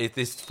 But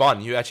it's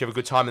fun. You actually have a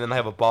good time, and then they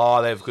have a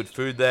bar. They have good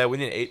food there. We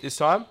didn't eat this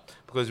time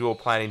because we were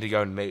planning to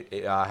go and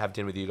have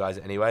dinner with you guys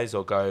anyways,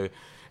 or go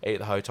eat at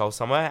the hotel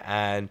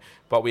somewhere.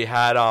 But we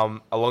had a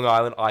Long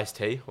Island iced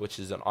tea, which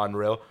is an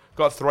unreal.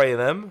 Got 3 of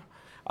them.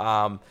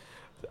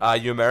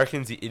 You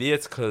Americans, you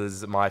idiots,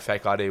 because my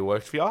fake ID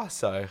worked for you.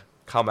 So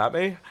come at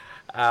me.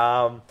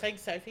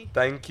 Thanks, Sophie.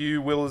 Thank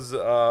you, Will's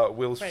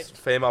Friend.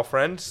 female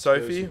friend,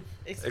 Sophie.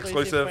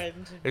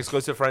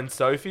 Exclusive friend,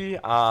 Sophie.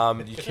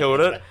 You killed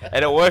it,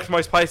 and it worked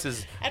most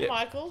places. And Yeah.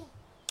 Michael.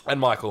 And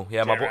Michael,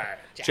 yeah, my boy,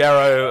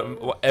 Jero.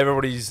 Jero.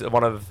 Everybody's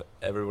one of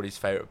everybody's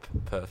favorite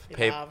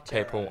We love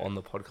people Jero. on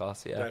the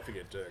podcast. Yeah, Don't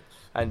forget Dirks.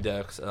 and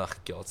Dirks. Ugh,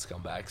 God,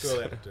 scumbags.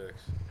 Call out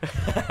Dirks.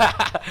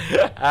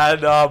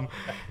 And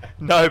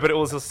no, but it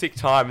was a sick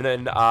time, and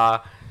then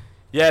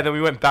then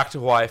we went back to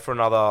Hawaii for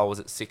another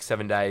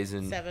 6-7 days,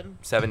 and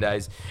 7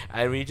 days,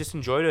 and we just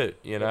enjoyed it,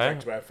 you know. Back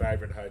to our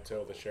favourite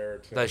hotel, the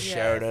Sheraton. The Yes.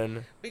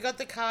 Sheraton, We got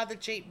the car, the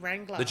Jeep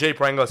Wrangler. the Jeep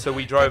Wrangler. So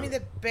we I drove. mean,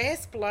 the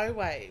best blow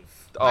wave.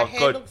 Oh, My hair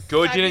good. looked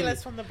Good, you fabulous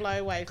didn't- from the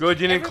blow wave. Good,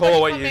 you didn't Everybody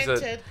call what you said.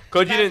 commented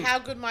Good, you about didn't- how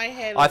good my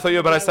hair I thought you were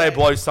about to say wave.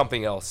 blow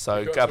something else. So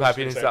I thought I'm you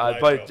happy were to gonna say.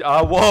 say But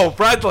blow whoa,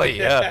 Bradley.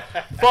 Yeah.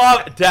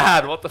 Fuck,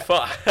 Dad. What the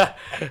fuck? But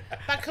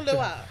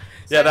Kahlua.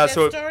 Yeah, that's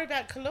there's what- a story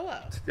about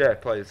Kahlua. Yeah,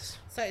 please.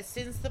 So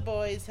since the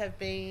boys have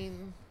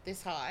been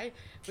this high,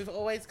 we've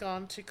always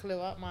gone to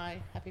Kahlua, my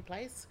happy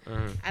place,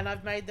 and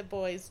I've made the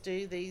boys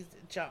do these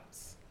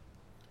jumps.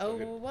 Oh,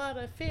 Like a- what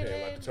a Yeah,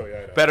 feeling! like the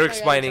Toyota. Better Oh, yeah,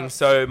 explaining. jump.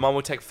 So Mum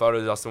would take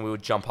photos of us, and we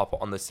would jump up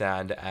on the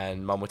sand,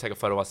 and Mum would take a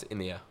photo of us in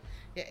the air.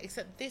 Yeah,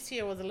 except this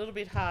year was a little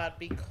bit hard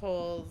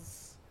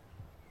because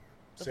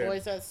the Sam.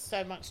 boys are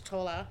so much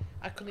taller.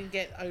 I couldn't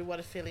get "Oh, what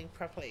a feeling"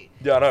 properly.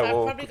 Yeah, I know. So I've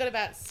well, probably got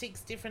about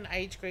 6 different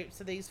age groups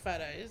of these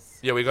photos.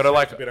 yeah, we got to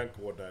like. It's a bit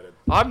uncoordinated.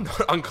 I'm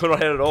not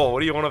uncoordinated at all.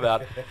 What are you on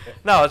about?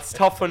 No, it's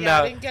tough when Yeah, I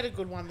now. didn't get a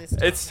good one this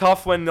time. It's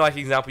tough when, like,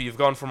 example, you've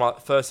gone from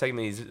first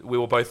segment, we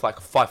were both like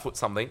 5 foot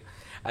something,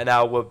 and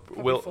now we're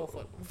 4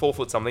 foot. 4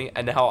 foot something,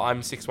 and now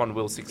I'm 6'1",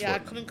 Will's 6 Yeah, I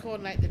foot. couldn't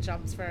coordinate the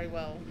jumps very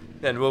well.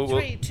 And we'll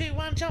 3, 2,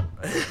 1, jump.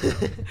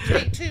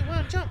 3, 2,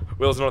 1, jump.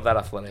 Will's not that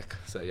athletic,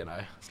 so you know,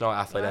 it's not an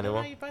athlete I don't know,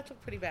 anymore. you both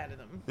look pretty bad at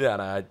them. Yeah,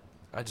 no,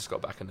 I just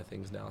got back into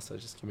things now, so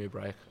just give me a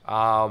break.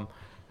 Well,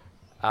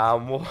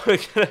 we're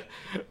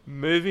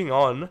moving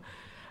on.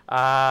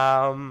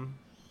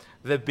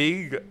 The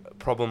big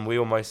problem we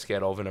were most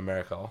scared of in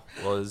America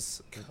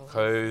was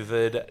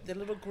COVID. The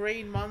little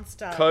green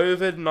monster.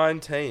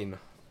 COVID-19. The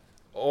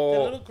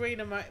Or little green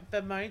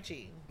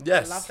emoji.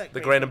 yes, I love that the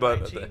green green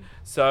emoji.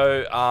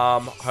 So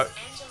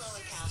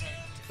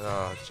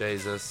oh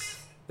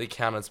Jesus, the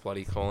accountant's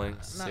bloody calling.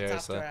 Nuts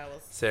Seriously, after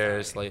hours.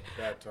 seriously.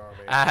 Bad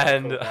timing.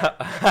 And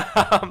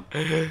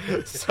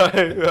so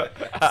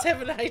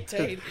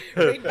 7:18.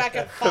 Read back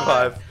at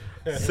 5.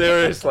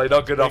 Seriously,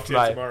 not good enough, Speak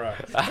to you mate. tomorrow.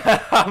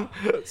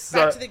 So,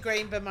 Back to the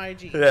green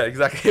emoji. yeah,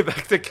 exactly.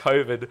 Back to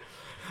COVID.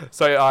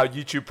 So,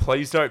 YouTube,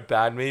 please don't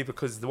ban me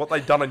because what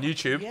they've done on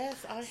YouTube.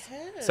 Yes, I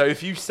heard. So,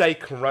 if you say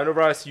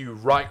coronavirus, you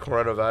write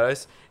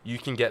coronavirus, you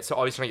can get. So,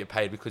 obviously, you don't get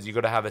paid because you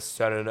got to have a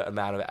certain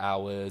amount of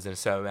hours and a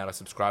certain amount of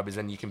subscribers,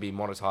 and you can be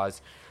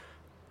monetized.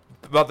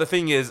 But the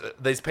thing is,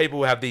 there's people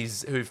who have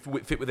these who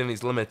fit within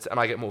these limits, and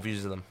I get more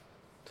views than them.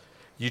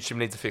 YouTube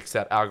needs to fix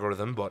that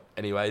algorithm, but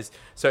anyways.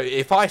 So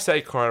if I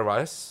say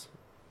coronavirus,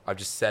 I've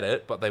just said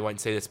it, but they won't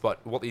see this.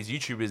 But what these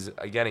YouTubers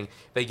are getting,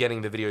 they're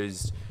getting the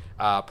videos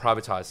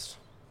privatized,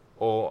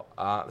 or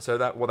so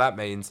that what that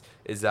means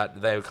is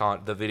that the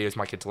videos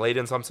might get delayed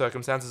in some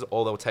circumstances,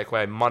 or they'll take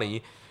away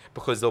money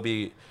because there'll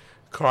be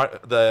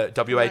the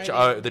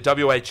WHO.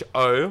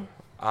 The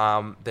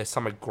WHO, there's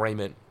some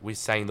agreement with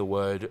saying the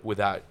word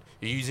without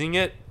using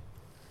it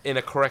in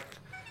a correct...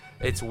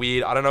 It's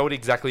weird. I don't know what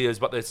exactly it is,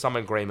 but there's some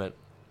agreement.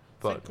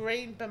 But, so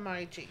green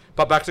Bemoji.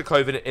 But back to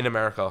COVID in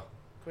America.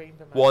 Green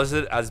Bemoji. Was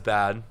it as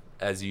bad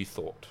as you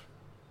thought?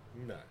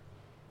 No.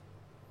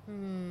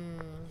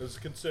 It was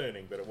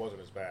concerning, but it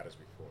wasn't as bad as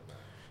we thought. No.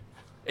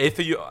 If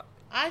you...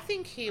 I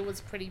think here was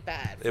pretty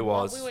bad. It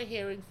was. What we were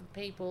hearing from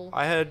people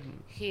I heard...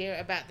 here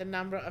about the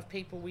number of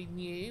people we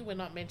knew. We're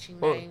not mentioning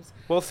names.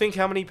 Well, think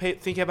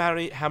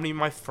about how many of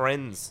my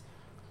friends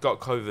got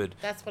COVID.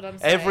 That's what I'm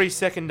saying. Every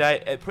second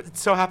day. It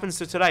so happens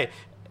to today.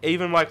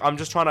 Even like I'm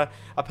just trying to...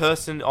 A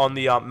person on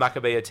the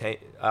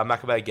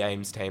Maccabea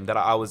Games team that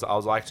I was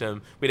like to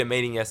him. We had a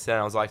meeting yesterday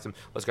and I was like to him,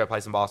 let's go play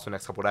some basketball for the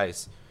next couple of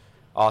days.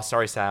 Oh,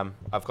 sorry, Sam.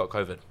 I've got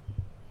COVID.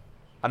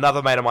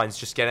 Another mate of mine's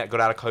just got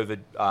out of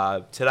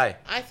COVID today.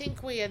 I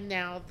think we are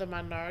now the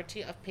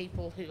minority of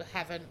people who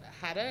haven't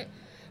had it,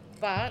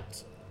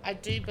 but I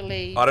do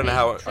believe I don't know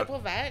how triple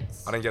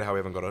vax. I don't get how we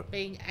haven't got it.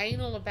 Being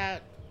anal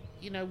about,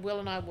 Will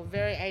and I were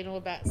very anal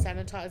about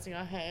sanitizing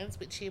our hands,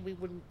 which here we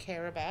wouldn't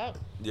care about.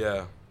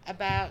 Yeah.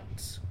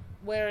 About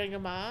wearing a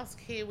mask,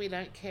 here we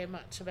don't care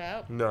much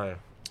about. No.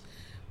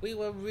 We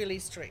were really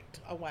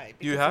strict away.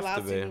 Because You have the last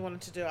to be. thing we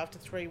wanted to do after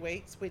 3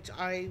 weeks, which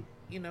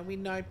we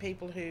know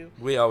people who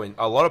We owe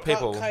a lot of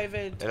people got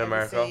COVID in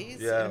America.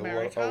 overseas, Yeah, in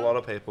America. a lot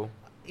of people.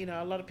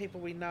 A lot of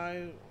people we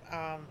know,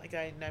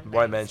 again, no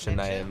Won't names mention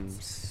mentioned.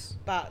 names.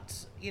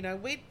 But,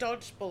 we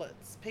dodged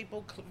bullets.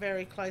 People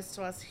very close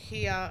to us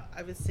here,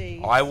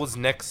 overseas. I was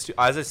next to,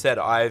 as I said,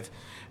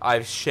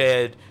 I've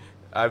shared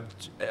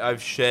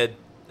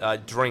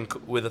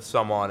drink with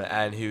someone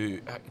and who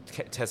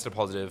tested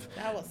positive.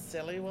 That was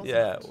silly, wasn't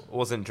Yeah, it? it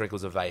wasn't drink, it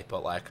was a vape,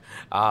 but What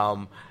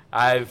I've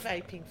are you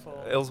vaping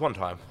for? it was one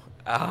time.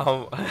 Such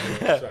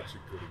a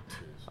goodie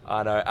too.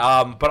 I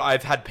know. But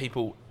I've had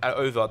people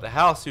over at the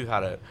house who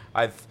had it.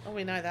 Oh,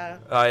 we know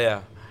that. Oh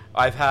yeah.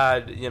 I've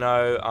had,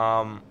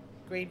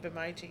 Green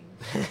Bemoji.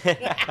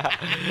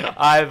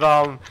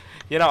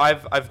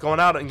 I've gone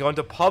out and gone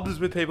to pubs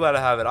with people that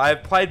have it.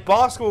 I've played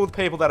basketball with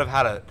people that have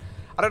had it.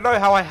 I don't know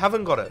how I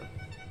haven't got it.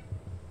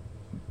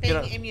 Being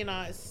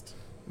immunised.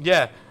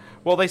 Yeah.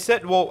 Well, as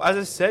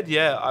I said,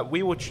 yeah,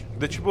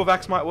 the triple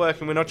vax might work,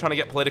 and we're not trying to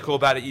get political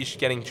about it. You should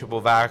getting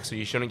triple vax, or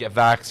you shouldn't get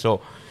vaxxed,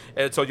 or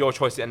it's all your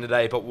choice at the end of the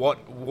day. But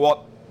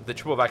what the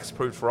triple vax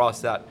proved for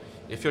us that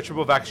if you're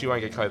triple vax, you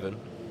won't get COVID.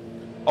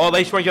 Or at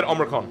least you won't get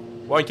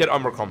Omicron.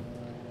 Omicron.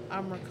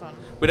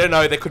 We don't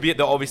know. There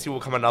obviously will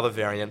come another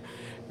variant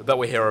that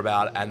we hear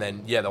about, and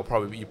then they'll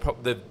probably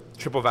the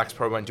triple vax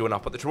probably won't do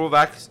enough. But the triple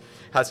vax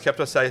has kept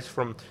us safe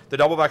from the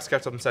double vax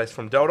kept us safe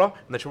from Delta,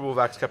 and the triple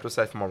vax kept us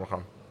safe from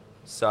Omicron.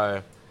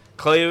 So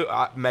clearly,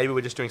 maybe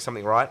we're just doing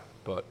something right,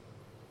 but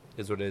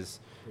is what it is.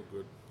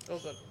 All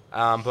good.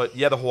 But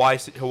yeah, the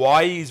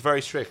Hawaii is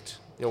very strict.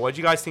 What did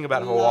you guys think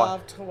about Hawaii?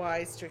 Loved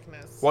Hawaii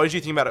strictness. What did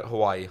you think about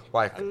Hawaii?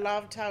 I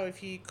loved how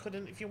if you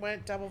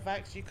weren't double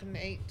vax, you couldn't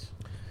eat.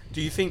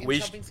 Do you think we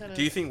shopping centres.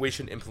 Do you think we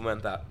should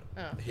implement that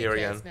here Who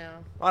again? cares now?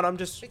 And I'm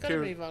just We've got to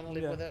move on and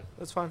live with it.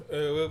 That's fine.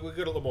 We've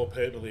got a lot more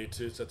people here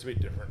too, so it's a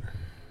bit different.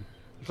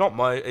 It's not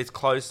it's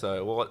close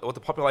though. Well,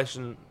 the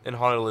population in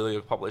Honolulu,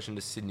 the population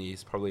to Sydney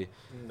is probably.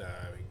 No,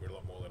 I think we're a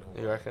lot more than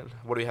Hawaii. You reckon?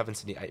 What do we have in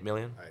Sydney? 8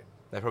 million. 8.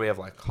 They probably have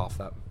like half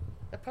that.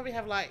 They probably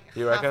have like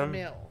You half reckon? a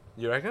mil.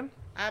 You reckon?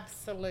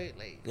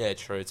 Absolutely. Yeah,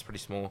 true. It's pretty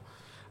small.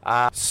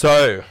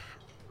 So,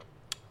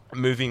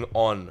 moving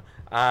on.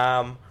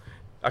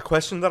 A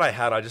question that I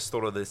had, I just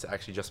thought of this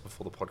actually just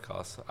before the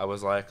podcast. I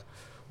was like,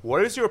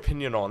 what is your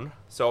opinion on...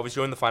 So obviously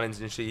you're in the finance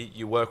industry,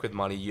 you work with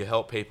money, you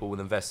help people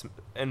with investment...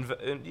 And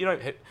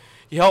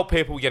you help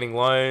people getting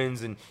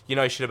loans and you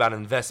know shit about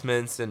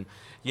investments and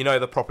you know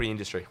the property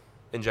industry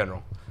in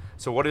general.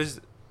 So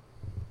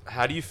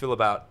how do you feel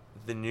about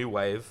the new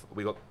wave?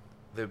 We got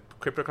the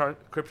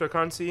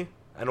cryptocurrency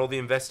and all the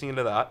investing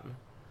into that.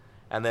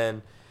 And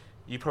then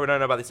you probably don't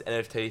know about this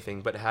NFT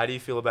thing, but how do you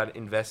feel about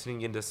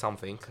investing into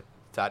something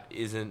that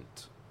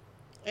isn't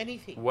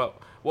anything? Well,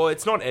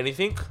 it's not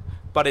anything,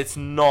 but it's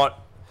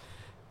not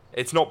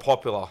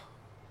popular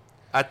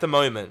at the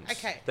moment.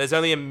 Okay. There's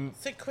only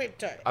so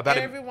crypto. About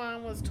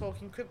everyone was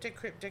talking crypto.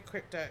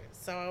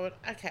 So I would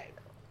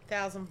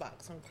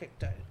 $1,000 on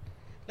crypto.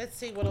 Let's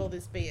see what all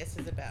this BS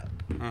is about.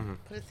 Mm-hmm.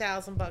 Put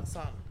 $1,000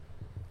 on.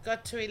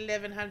 Got to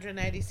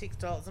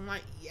 $1,186. I'm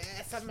like,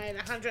 yes, I made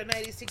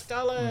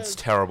 $186. It's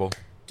terrible.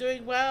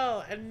 Doing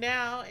well, and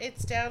now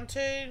it's down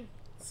to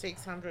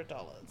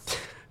 $600.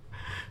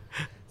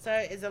 So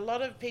there's a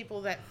lot of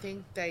people that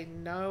think they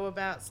know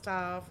about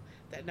stuff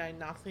that know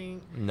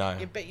nothing. No.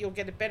 But you'll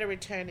get a better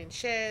return in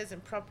shares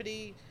and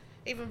property.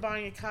 Even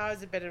buying a car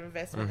is a better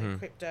investment than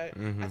crypto.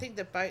 Mm-hmm. I think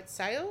the boat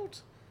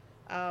sailed.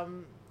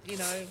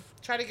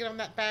 Try to get on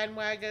that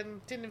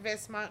bandwagon. Didn't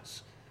invest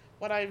much.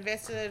 What I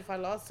invested, if I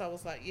lost, I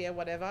was like, yeah,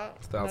 whatever.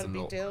 Not a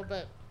big deal,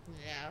 but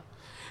yeah.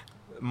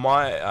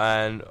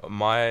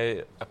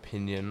 My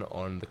opinion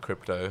on the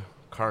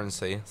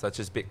cryptocurrency, such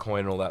as Bitcoin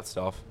and all that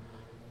stuff,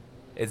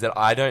 is that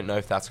I don't know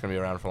if that's going to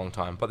be around for a long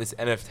time. But this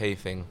NFT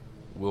thing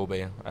will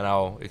be, and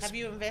I'll. Have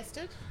you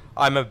invested?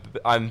 I'm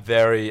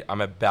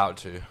about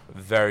to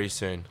very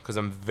soon because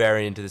I'm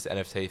very into this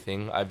NFT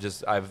thing. I've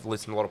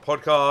listened to a lot of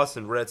podcasts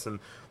and read some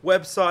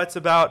websites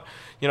about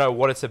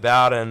what it's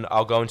about, and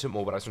I'll go into it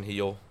more. But I just want to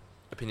hear your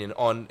opinion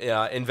on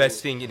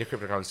investing into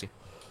cryptocurrency.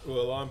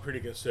 Well, I'm pretty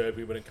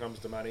conservative when it comes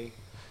to money.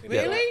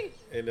 Really?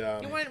 And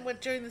you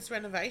weren't during this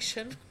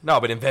renovation. No,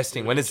 but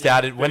investing. When is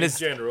Dad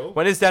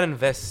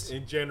invest?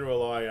 In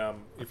general,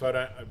 if I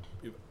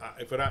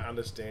don't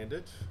understand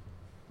it,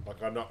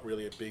 like I'm not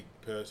really a big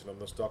person on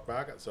the stock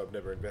market, so I've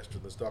never invested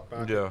in the stock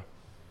market. Yeah.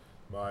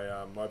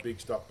 My big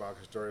stock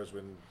market story was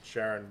when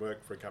Sharon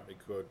worked for a company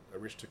called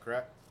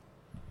Aristocrat,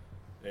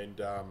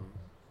 and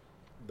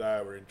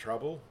they were in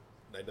trouble.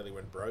 They nearly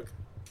went broke,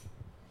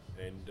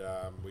 and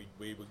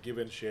we were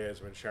given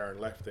shares when Sharon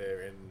left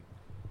there,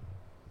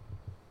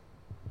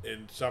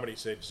 and somebody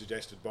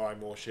suggested buying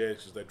more shares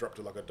because they dropped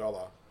to like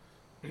 $1.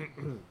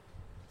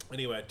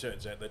 Anyway, it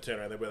turns out they turn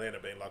around, they ended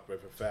up being like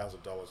worth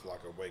 $1,000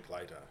 like a week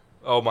later.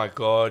 Oh my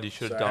God! You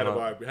should have done it.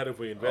 How have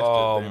we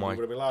invested? We would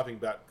have been laughing,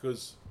 but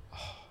because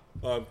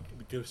I'm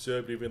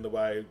conservative in the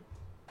way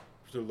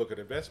to look at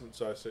investment,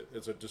 so it's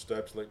just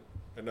absolutely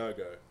a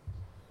no-go.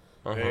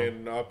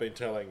 And I've been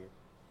telling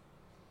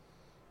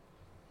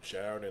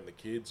Sharon and the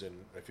kids and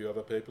a few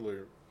other people who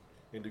are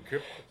into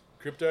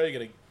crypto, you're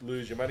going to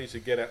lose your money, so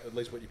get out at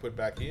least what you put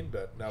back in,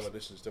 but no one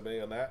listens to me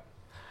on that.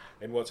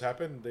 And what's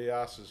happened? The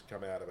arse has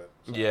come out of it.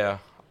 So. Yeah.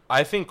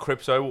 I think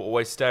crypto will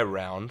always stay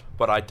around,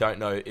 but I don't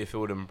know if it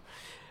would...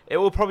 it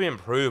will probably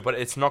improve, but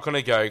it's not going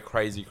to go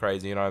crazy,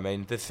 you know what I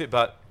mean?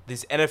 But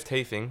this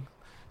NFT thing...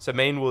 So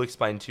Mean will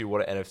explain to you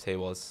what an NFT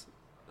was,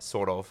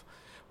 sort of.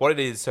 What it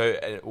is,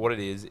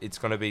 it's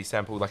going to be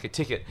sampled like a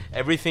ticket.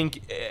 Everything,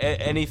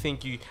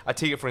 anything a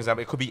ticket, for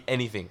example, it could be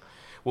anything.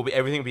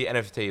 Everything will be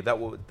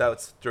NFT.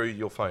 That's through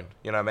your phone.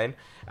 You know what I mean?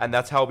 And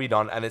that's how it'll be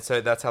done. And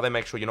that's how they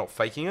make sure you're not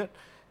faking it.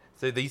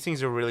 So these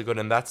things are really good,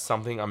 and that's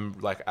something I'm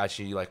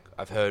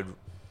I've heard.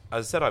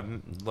 As I said,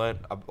 I've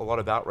learned a lot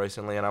about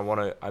recently, and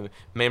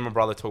me and my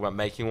brother talk about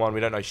making one. We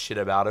don't know shit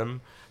about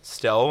him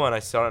still, and I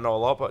still don't know a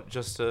lot, but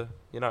just to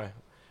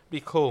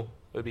be cool.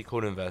 It would be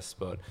cool to invest,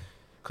 but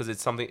because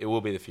it's something, it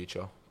will be the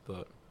future.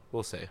 But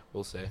we'll see.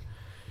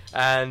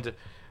 And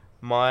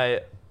my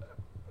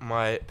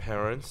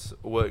parents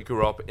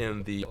grew up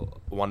in the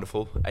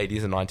wonderful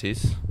 80s and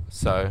 90s,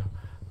 so.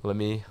 Let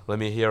me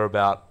hear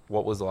about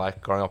what was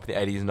like growing up in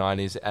the 80s and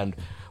 90s, and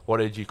what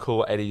did you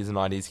cool 80s and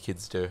 90s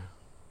kids do?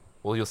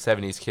 Well, you're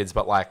 70s kids,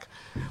 but like,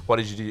 what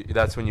did you do?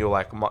 That's when you're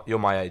like, you're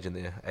my age in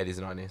the 80s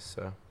and 90s,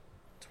 so.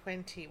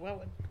 20.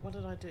 Well, what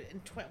did I do?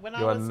 When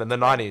I was in the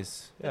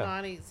 90s. The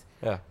 90s.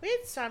 Yeah. We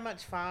had so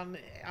much fun,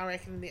 I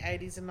reckon, in the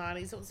 80s and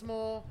 90s. It was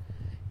more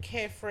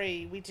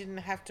carefree. We didn't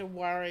have to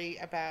worry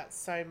about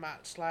so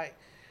much. Like,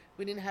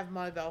 we didn't have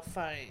mobile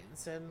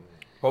phones and...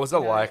 What was it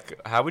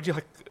like? How would you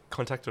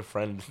contact a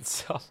friend and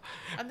stuff?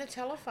 On the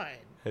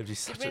telephone. It'd be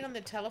such on the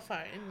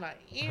telephone, like...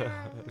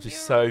 It'd be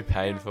so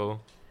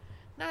painful.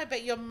 No,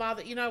 but your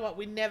mother... You know what?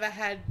 We never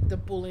had the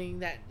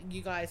bullying that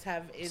you guys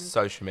have in...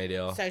 Social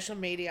media.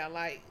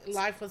 Like,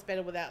 life was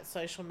better without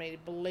social media,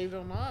 believe it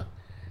or not.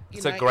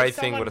 It's a great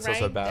thing, but it's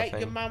also a bad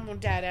thing. Your mum or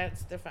dad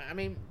answered the phone. I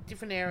mean,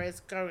 different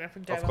areas, growing up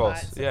in Dover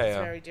Heights, it's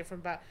very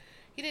different, but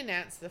you didn't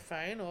answer the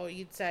phone, or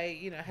you'd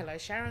say, hello,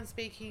 Sharon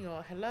speaking,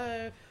 or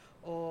hello...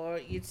 Or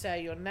you'd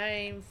say your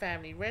name,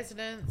 family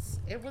residence.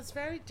 It was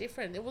very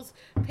different. It was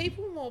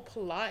people were more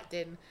polite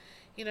then.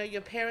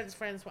 Your parents'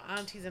 friends were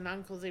aunties and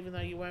uncles, even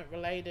though you weren't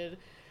related.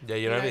 Yeah,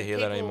 you don't hear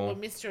that anymore.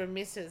 People were Mr. and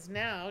Mrs.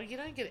 Now you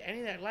don't get any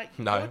of that. Like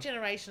your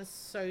generation is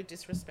so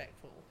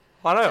disrespectful.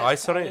 I know. I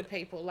sort of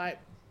people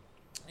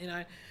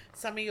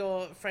some of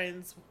your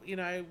friends,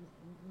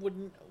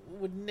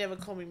 would never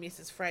call me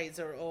Mrs.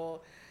 Fraser or.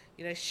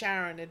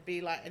 Sharon, it'd be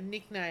like a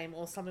nickname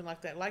or something like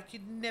that. Like,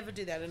 you'd never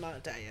do that in our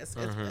day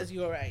as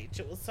your age.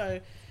 It was so,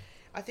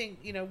 I think,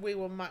 we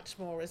were much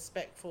more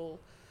respectful.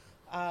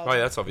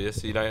 That's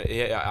obvious.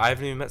 I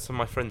haven't even met some of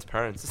my friends'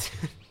 parents.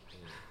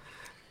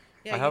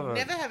 Yeah, you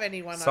never have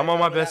anyone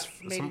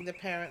meeting the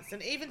parents.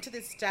 And even to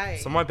this day...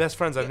 Some of my best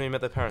friends, I haven't even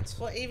met their parents.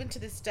 Well, even to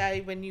this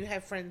day, when you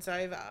have friends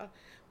over,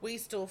 we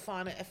still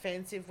find it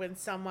offensive when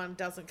someone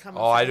doesn't come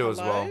and say I do as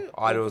well.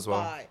 I do as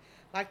well.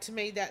 Like, to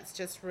me, that's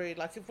just rude.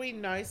 Like, if we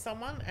know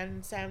someone,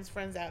 and Sam's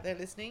friends out there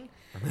listening,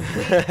 we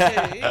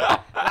do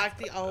like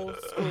the old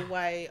school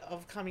way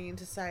of coming in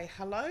to say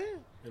hello.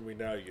 And we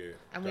know you.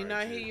 And we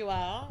know who you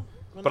are.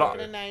 We're not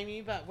going to name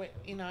you, but,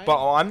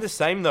 But I'm the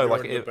same, though.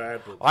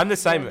 I'm the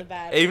same.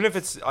 Even if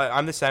it's...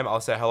 I'm the same.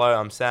 I'll say, hello,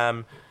 I'm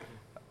Sam.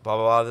 Blah,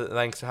 blah, blah.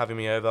 Thanks for having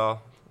me over.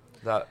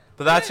 But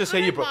that's just how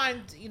you... I don't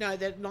mind,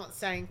 they're not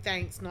saying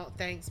thanks, not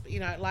thanks. But,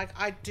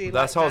 I do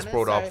that's how it's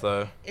brought up,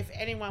 though. If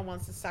anyone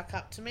wants to suck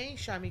up to me,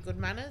 show me good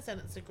manners, and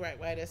it's a great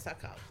way to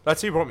suck up.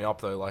 That's who brought me up,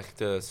 though, like,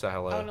 to say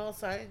hello. Oh, and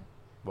also,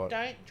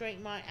 don't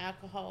drink my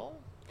alcohol.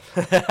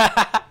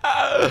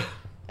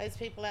 Those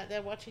people out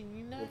there watching,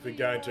 you know. Well, if who we're you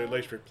going to are. at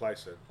least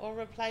replace it. Or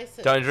replace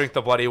it. Don't drink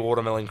the bloody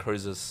watermelon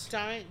cruises.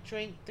 Don't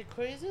drink the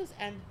cruises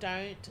and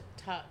don't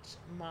touch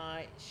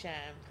my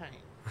champagne.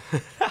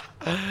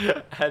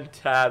 And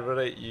Tad, what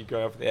are you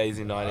growing up in the 80s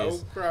and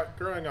 90s?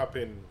 Growing up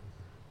in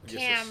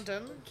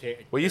Camden.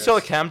 Were you still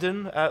at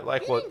Camden at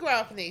like You what? didn't grow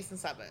up in the eastern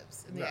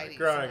suburbs in the 80s.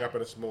 Growing up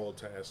in a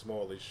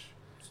smallish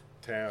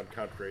town,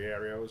 country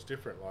area, it was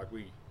different. Like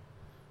you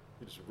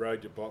just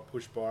rode your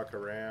push bike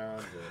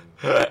around.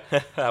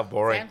 And How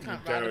boring. Sam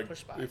can't ride a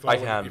push bike. If I I,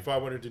 can. if I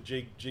wanted to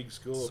jig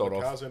school Sort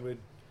with my of. cousin,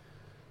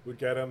 we'd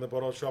go down the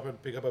bottle shop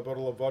and pick up a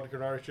bottle of vodka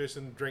and orange juice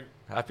and drink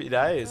Happy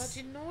God, days.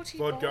 you naughty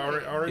vodka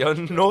boy. orange. You're a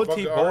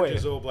naughty vodka boy.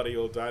 oranges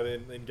all day,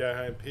 then go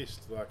home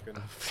pissed.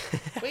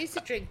 We used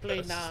to drink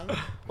Blue Nun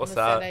What's on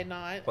a that? Saturday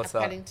night What's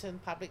at that? Paddington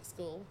Public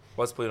School.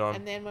 What's Blue On?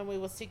 And then when we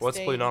were 16, What's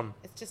Blue Nun?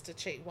 it's just a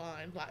cheap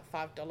wine, like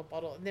 $5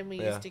 bottle. And then we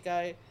Yeah. used to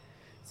go,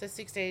 so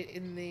 16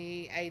 in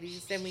the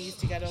 80s, then we used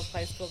to go to a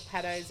place called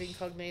Paddo's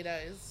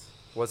Incognitos.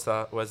 What's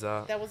that? Where's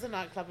that? That was a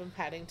nightclub in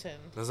Paddington.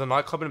 There's a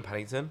nightclub in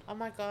Paddington. Oh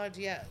my God,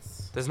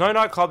 yes. There's no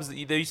nightclubs.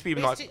 There used to be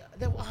We night. used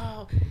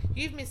to,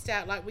 you've missed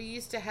out. Like we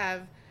used to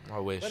have, I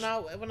wish. when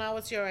I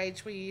was your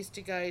age, we used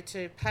to go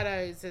to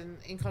Paddo's and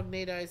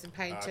Incognitos in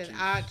Paddington,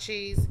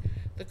 Archie's,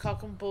 the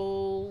Cock and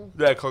Bull.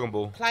 Yeah, Cock and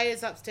Bull.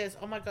 Players upstairs.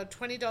 Oh my God,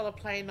 $20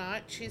 play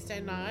night, Tuesday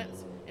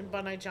nights in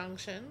Bono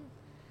Junction.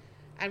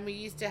 And we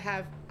used to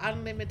have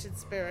unlimited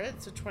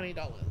spirits for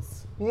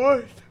 $20.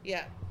 What?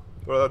 Yeah.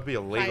 Well, that'd be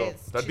illegal.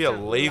 Players. That'd be Tuesday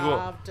illegal.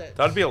 loved it.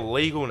 That'd be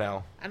illegal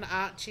now. And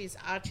Archie's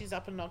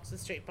up in Knoxon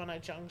Street, Bono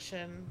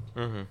Junction.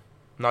 Mm-hmm.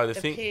 No, the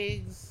The thing.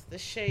 pigs, the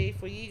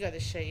sheaf. Well, you go the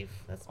sheaf.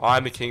 That's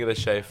I'm the king of the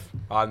sheaf.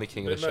 I'm the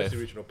king of the most sheaf.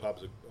 original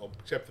pubs,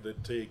 except for the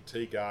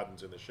tea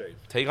gardens and the sheaf.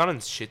 Tea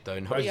Garden's shit though.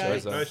 Nobody Yeah.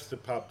 goes there. Most of the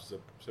pubs are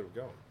sort of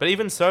gone. But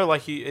even so,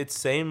 like it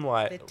seemed They're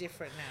like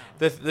different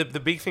now. the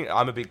big thing.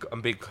 I'm a big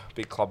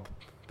club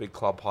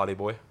party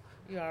boy.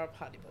 You are a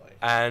party boy.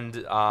 And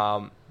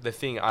the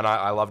thing, and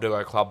I love to go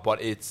to a club,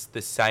 but it's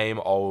the same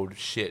old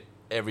shit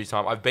every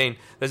time.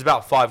 There's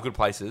about 5 good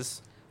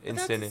places in But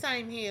that's Sydney. the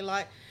same here.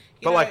 Like,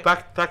 But like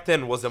back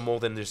then, was there more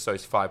than just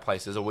those 5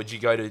 places, or would you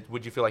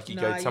feel like you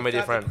go somewhere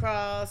different?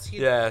 Across,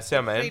 Yeah, see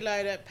what I mean?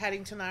 Reload at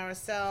Paddington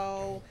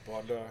RSL.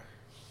 Bondi,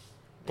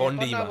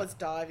 Bondi man. was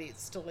divey. It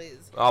still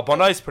is.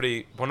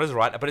 Bondi's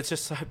right, but it's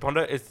just so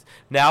Bondi.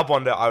 Now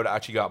Bondi, I would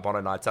actually go at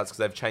Bondi nights. That's because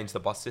they've changed the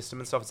bus system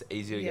and stuff. It's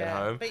easier to get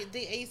home. But the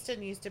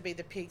Eastern used to be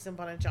the pigs in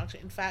Bondi Junction.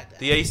 In fact,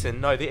 The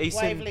Eastern.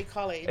 Waverley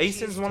College.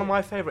 Eastern's one of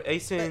my favourite.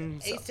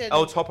 Eastern's Eastern-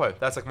 El Topo.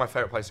 That's like my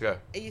favourite place to go.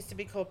 It used to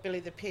be called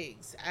Billy the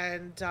Pigs,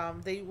 and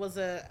there was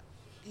you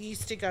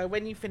used to go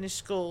when you finished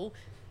school,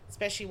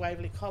 especially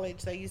Waverley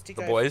College. They used to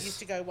The go. boys? Used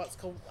to go what's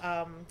called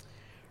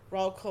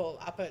roll call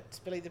up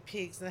at Billy the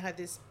Pigs, and they had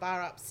this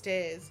bar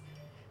upstairs,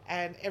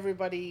 and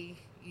everybody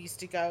used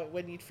to go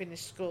when you'd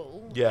finished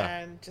school. Yeah.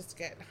 And just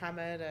get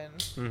hammered and.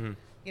 Mm-hmm.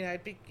 You know,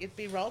 it'd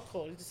be roll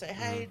call. You'd just say,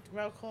 "Hey,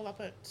 roll call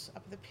up at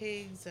the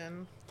Pigs,"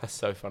 and That's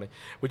so funny.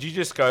 Would you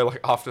just go like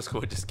after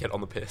school and just get on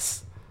the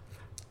piss?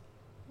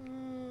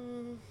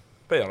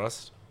 Be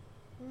honest.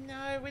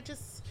 no, we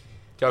just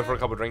Go for a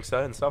couple of drinks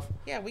there and stuff.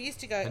 we used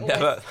to go. That would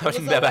it was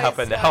never always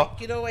happen like, now.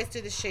 You'd always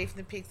do the Sheaf and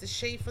the Pigs. The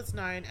Sheaf was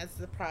known as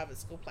the private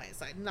school place.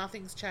 Like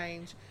nothing's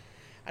changed.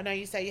 I know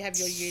you say you have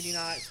your uni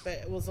nights, but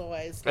it was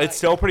always like, It's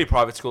still pretty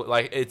private school.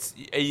 Like it's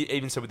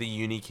even so with the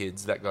uni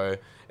kids that go,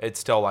 it's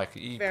still like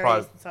Very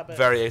eastern suburbs.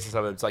 very eastern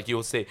suburbs. Like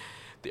you'll see,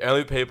 the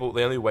only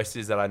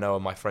Westies that I know are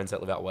my friends that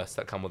live out west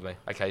that come with me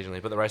occasionally,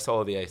 but the rest are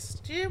all of the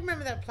east. Do you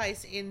remember that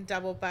place in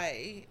Double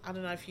Bay? I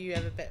don't know if you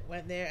ever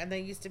went there, and they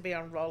used to be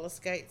on roller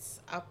skates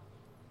up.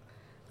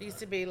 There used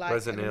to be like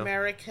Where's it an now?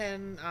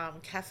 American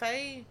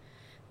cafe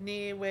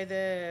near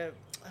where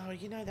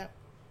you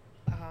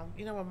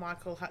know where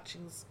Michael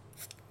Hutchings.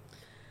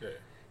 Yeah.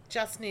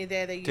 Just near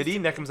there, they used Did he to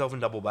neck himself in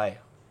Double Bay?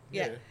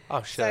 Yeah.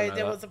 Oh shit! I So know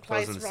there that. was a That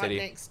place in the right city.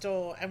 next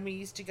door, and we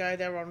used to go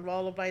there on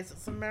rollerblades.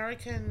 It's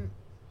American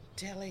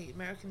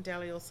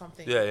Deli or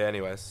something. Yeah.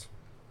 Anyways,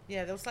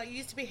 Yeah, there was like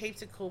used to be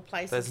heaps of cool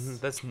places.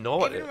 that's not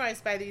Even it. in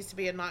Rose Bay, there used to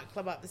be a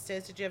nightclub up the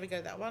stairs. Did you ever go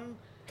to that one?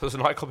 There was a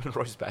nightclub in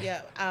Rose Bay.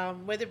 Yeah,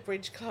 where the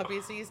Bridge Club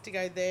is. I used to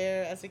go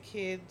there as a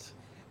kid.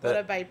 The-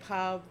 Water Bay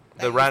Pub.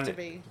 The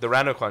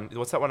Rannoch one.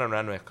 What's that one in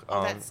Rannoch?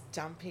 Oh, that's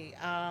dumpy.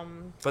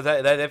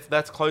 But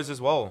that's closed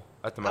as well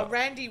at the moment.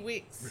 Randy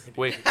Wicks.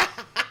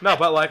 No,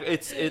 but like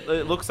it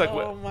looks like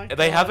Oh my God,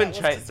 they haven't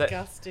that was changed.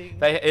 disgusting.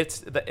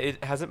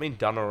 It hasn't been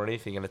done or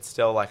anything, and it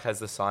still like has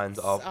the signs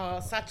of. Oh,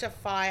 such a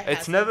fire It's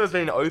hazard. never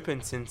been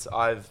open since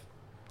I've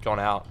gone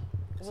out.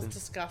 It was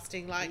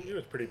disgusting. Like, It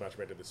was pretty much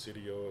went to the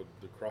city or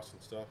the cross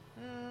and stuff.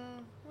 we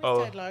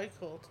Oh. stayed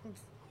local.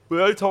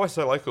 The only time I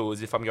stay local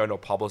is if I'm going to a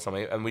pub or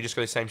something, and we just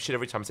go the same shit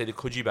every time. It's either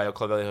Coogee Bay or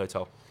Clovelly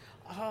Hotel.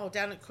 Oh,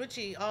 down at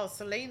Coogee. Oh,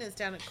 Selena's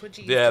down at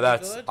Coogee. Yeah, used to be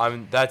that's good.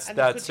 that's And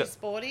that's the Coogee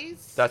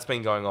Sporties. that's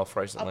been going off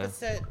recently.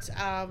 Opposite,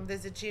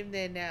 there's a gym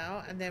there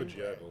now, and then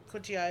Coogee Oval.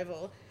 Coogee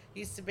Oval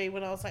used to be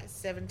when I was like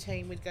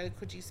 17. We'd go to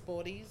Coogee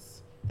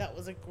Sporties. That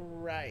was a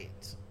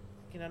great,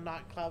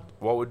 nightclub.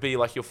 What would be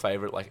like your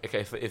favorite? Like,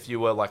 okay, if you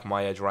were like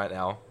my age right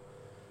now,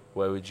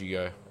 where would you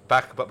go?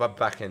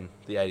 Back in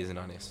the 80s and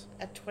 90s.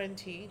 At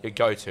 20. Your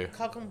go-to.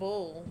 Cock and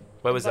Bull.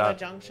 Where in was Bondi that?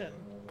 Junction.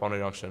 Bondi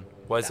Junction.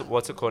 What's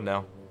it called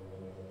now?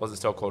 What's it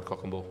still called,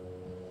 Cock and Bull?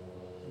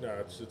 No,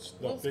 it's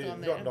Wolf's not. gone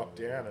It there. got knocked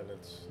down, and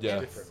it's Yeah.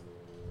 different.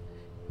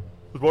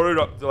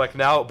 Like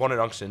now, Bondi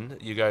Junction,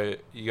 you go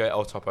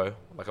El Topo.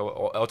 Like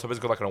El Topo's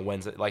got like on a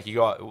Wednesday. Like you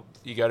go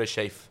to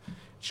Sheaf,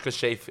 because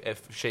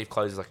Sheaf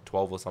closes like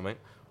 12 or something,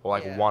 or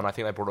like Yeah. 1. I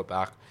think they brought it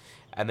back,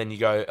 and then you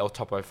go El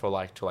Topo for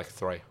like till like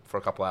 3 for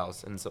a couple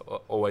hours, and it's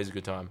always a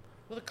good time.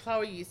 Well, the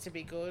Chloe used to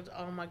be good.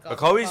 Oh my god. The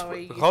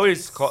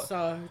Chloe's so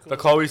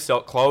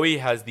good. Chloe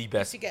has the Used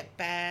best. to get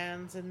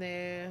bands in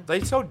there. They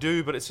still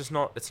do, but it's just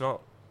not. It's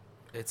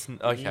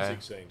The okay.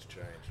 music scene's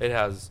changed. It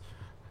has.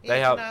 Yeah, They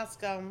you have. can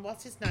ask,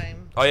 what's his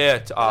name? Oh yeah.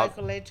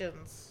 Local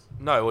legends.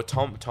 No. Well,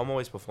 Tom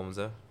always performs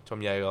there. Tom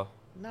Yeager.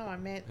 No, I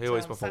meant He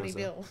always Sunny performs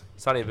there. Bill.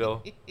 Sonny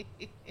Bill.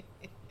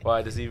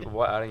 Why does he?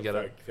 Why I didn't get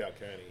it.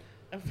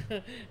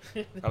 Falcone.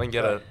 I didn't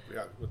get it.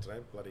 Yeah, what's the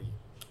name? Bloody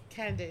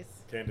Candice.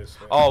 Candice.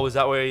 Oh, was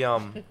that where he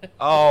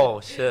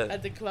Oh shit.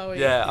 At the Chloe.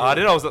 Yeah, I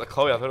didn't know it was at the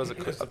Chloe. I thought it was at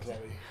It's the Chloe.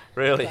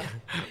 Really.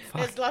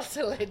 There's lots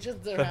of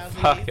legends around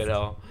Fuck these. it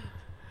hell.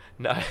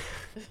 No.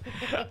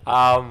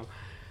 I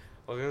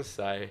was gonna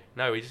say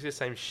no. We just get the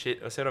same shit.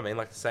 See what I mean?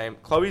 Like the same.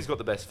 Chloe's got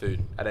the best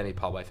food at any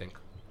pub. I think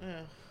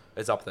Yeah.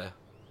 it's up there.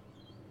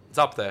 It's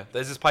up there.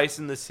 There's this place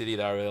in the city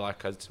that I really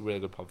like. It's really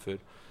good pub food.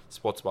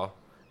 Sports bar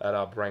at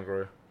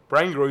Barangaroo.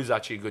 Barangaroo's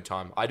actually a good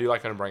time. I do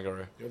like going to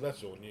Barangaroo. Yeah,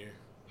 that's all new.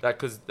 That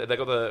because they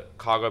got the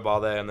cargo bar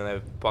there, and then they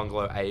have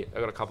Bungalow 8. They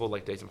got a couple of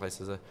like decent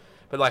places there,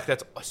 but like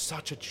that's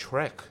such a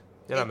trek.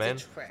 You know what I mean?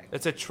 It's a trek.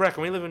 It's a trek,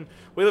 and we live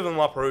in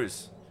La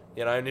Perouse.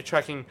 You know, and you're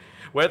trekking.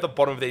 We're at the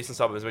bottom of the eastern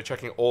suburbs. We're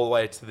trekking all the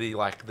way to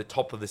the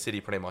top of the city,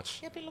 pretty much.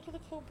 Yeah, but look at the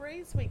cool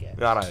breeze we get.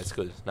 No, it's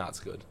good. No, it's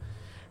good.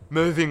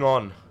 Moving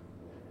on,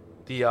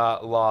 the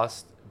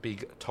last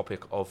big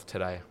topic of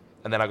today,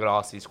 and then I got to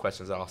ask these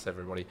questions I asked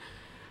everybody.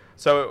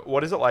 So,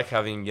 what is it like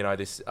having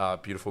this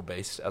beautiful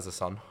beast as a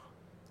son?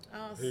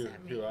 Oh, Who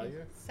Sammy. are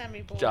you?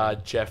 Sammy boy.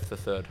 Jeff the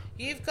Third.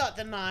 You've got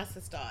the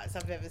nicest eyes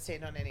I've ever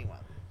seen on anyone.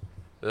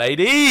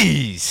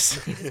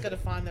 Ladies! You just got to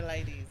find the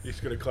ladies. You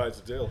just got to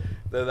close the deal.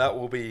 That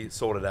will be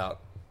sorted out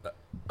You've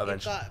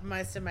eventually. got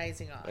most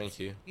amazing eyes. Thank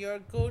you. You're a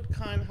good,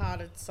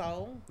 kind-hearted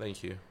soul.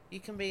 Thank you. You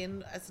can be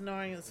as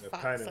annoying as A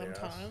fuck pain in the ass.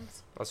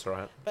 sometimes, That's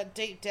right. but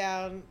deep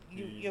down,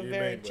 you're You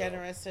very mean well.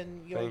 generous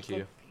and you're Thank good,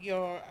 you.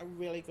 You're a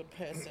really good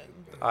person.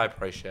 I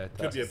appreciate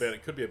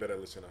that. Could be a better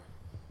listener.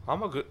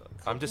 I'm a More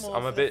for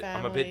the bit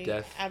family,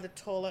 deaf. Out of the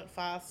toilet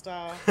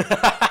faster.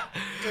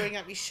 Doing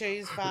up your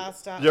shoes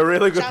faster. You're a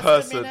really good just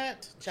person. A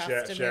minute. Just Shower-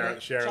 a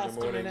minute. shower in the Just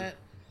a morning. minute.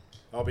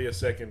 I'll be a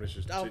second, which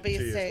is I'll two be a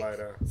years sec.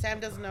 later. Sam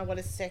doesn't know what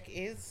a sec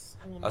is.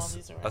 All the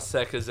mummies around. A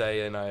sec is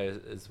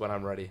is when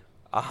I'm ready.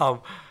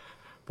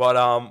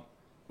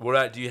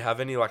 Do you have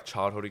any like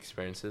childhood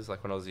experiences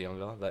like when I was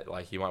younger that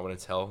like you might want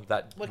to tell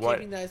that? We're won't-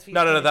 keeping those for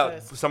No, your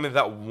that 21st. something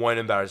that won't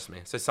embarrass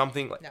me. So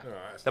something like No. No,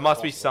 that's there not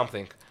must be possible.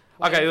 something.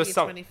 Wait Okay, it for was your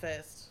some.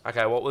 21st.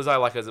 Okay, what was I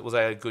like? Was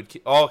I a good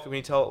kid? Oh,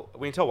 we can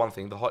tell one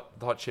thing. The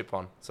hot chip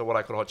one. So what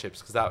I call hot chips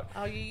because that.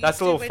 Oh, you used That's a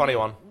to little when funny you-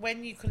 one.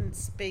 When you couldn't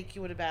speak,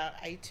 you were about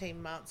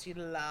 18 months. You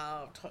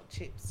loved hot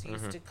chips. You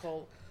Mm-hmm. used to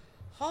call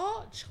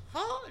hot,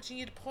 and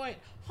you'd point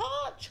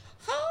hot.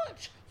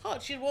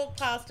 You'd walk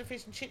past a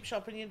fish and chip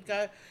shop and you'd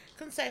go,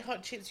 couldn't say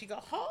hot chips. You go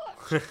hot.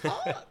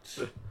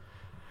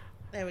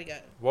 There we go.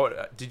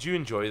 What did you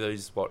enjoy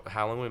those?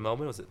 How long were you in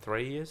Melbourne? Was it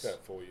 3 years?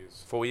 About 4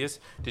 years. 4 years?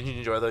 Did you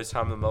enjoy those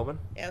time in Melbourne?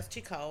 Yeah, it was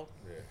too cold.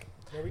 Yeah.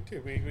 No, we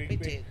did. We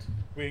did.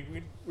 We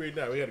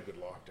had a good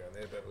life down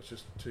there, but it was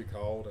just too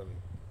cold, and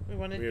We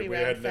wanted to be we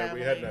around had family.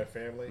 we had no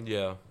family.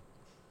 Yeah.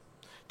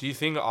 Do you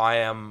think I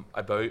am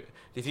a Do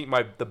you think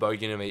the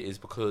bogan in me is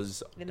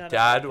because You're not a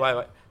Dad? bogan.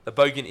 Wait, the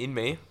bogan in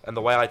me and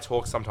the way I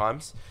talk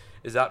sometimes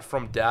is that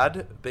from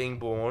Dad being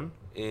born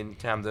in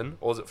Camden,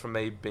 or is it from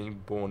me being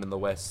born in the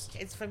West?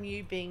 It's from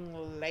you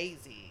being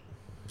lazy.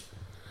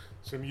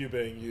 It's from you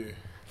being you.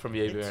 From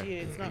you, It's being-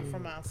 you. It's not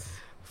from us.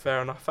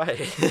 Fair enough,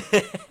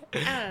 eh?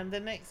 And the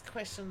next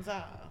questions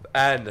are.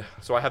 And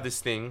so I have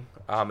this thing.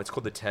 It's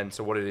called the 10.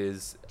 So what it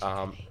is,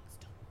 I'm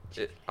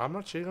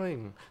not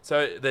jiggling.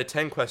 So there are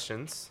 10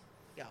 questions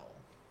Yo.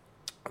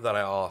 that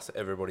I ask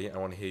everybody. I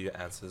want to hear your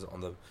answers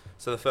on them.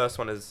 So the first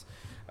one is,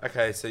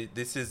 okay, so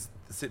this is,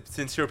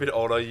 since you're a bit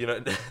older, you know,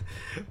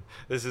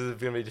 this is going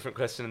to be a different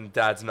question, and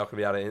Dad's not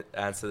going to be able to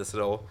answer this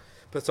at all.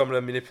 But so I'm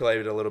going to manipulate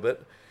it a little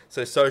bit.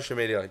 So social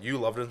media, you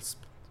love to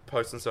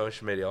post on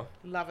social media.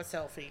 Love a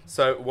selfie.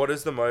 So what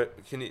is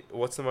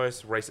what's the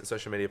most recent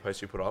social media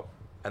post you put up?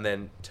 And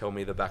then tell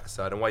me the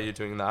backside and why you're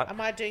doing that.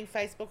 Am I doing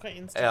Facebook or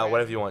Instagram?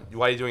 Whatever you want.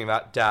 Why are you doing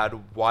that? Dad,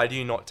 why do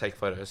you not take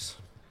photos?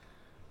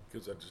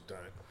 Because I just don't.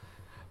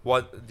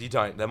 What? You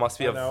don't. There must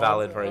be a I know,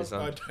 valid I reason.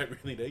 don't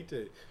really need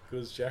to,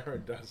 because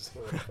Sharon does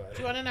all the Do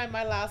you want to know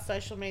my last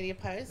social media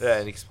post? Yeah,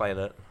 and explain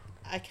it.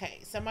 Okay,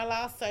 so my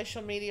last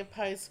social media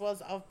post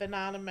was of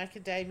banana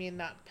macadamia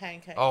nut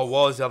pancakes. Oh, it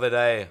was the other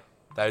day.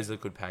 Those are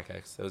good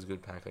pancakes. Those are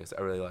good pancakes.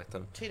 I really like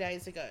them. 2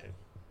 days ago.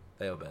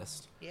 They are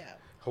best. Yeah.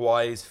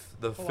 Hawaii's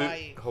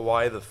Hawaii. food.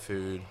 Hawaii, the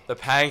food. The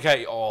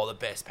pancake. Oh, the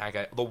best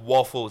pancake. The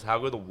waffles. How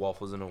good are the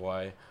waffles in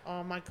Hawaii?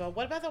 Oh my god!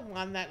 What about the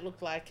one that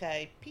looked like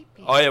a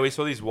pee-pee? Oh yeah, we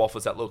saw these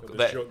waffles that look.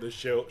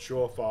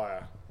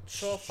 Surefire.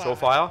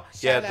 Surefire.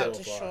 Shout Yeah, out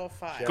to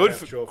Surefire. good,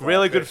 Surefire.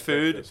 really good Best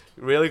food. breakfast.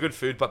 Really good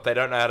food, but they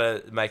don't know how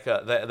to make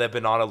their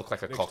banana look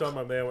like a Next cock. time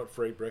I'm there, I want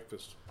free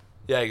breakfast.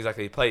 Yeah,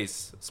 exactly.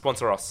 Please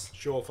sponsor us.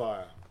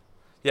 Surefire.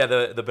 Yeah,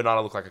 the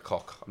banana look like a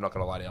cock. I'm not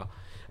gonna lie to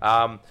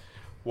you.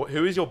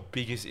 Who is your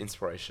biggest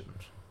inspiration?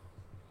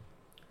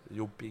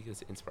 Your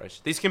biggest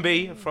inspiration. This can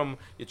be from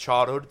your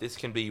childhood. This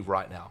can be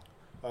right now.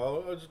 I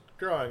was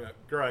growing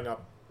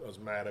up. I was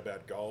mad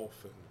about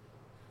golf,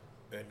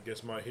 and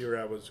guess my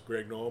hero was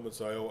Greg Norman.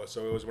 So I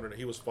always wanted.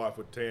 He was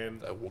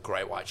 5'10". The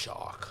great white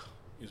shark.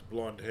 His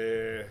blonde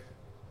hair.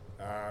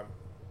 I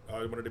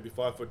wanted to be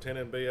 5'10"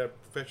 and be a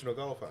professional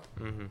golfer.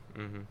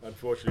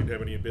 Unfortunately, didn't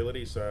have any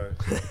ability, so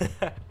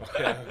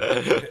not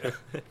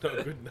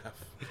good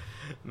enough.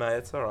 Mate,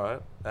 it's all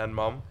right. And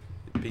Mum,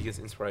 biggest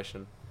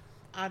inspiration.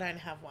 I don't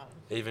have one.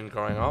 Even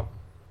growing up.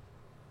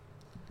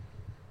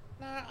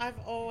 No, I've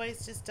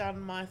always just done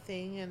my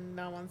thing, and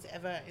no one's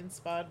ever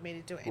inspired me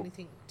to do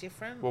anything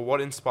different. Well, what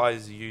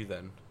inspires you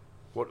then?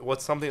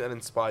 What's something that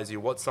inspires you?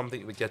 What's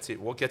something that gets you?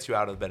 What gets you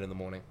out of bed in the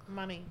morning?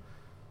 Money.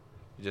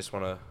 You just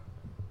want to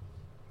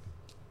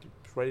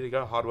ready to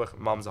go. Hard work.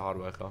 Mum's a hard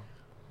worker.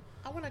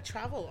 I want to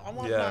travel. I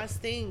want Yeah. nice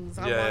things.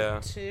 I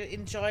want to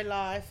enjoy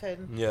life,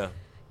 and Yeah.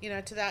 you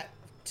know,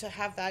 to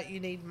have that, you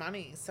need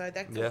money. So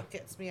that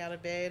gets me out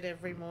of bed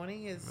every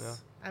morning.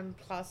 And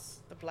plus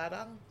the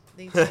bladder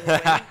needs to be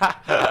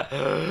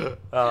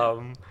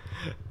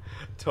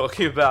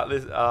talking about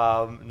this.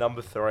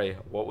 Number 3.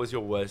 What was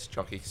your worst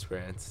drunk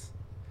experience?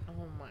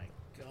 Oh my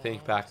god.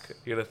 Think back.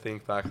 You gotta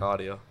think back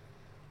harder.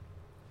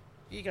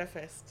 You go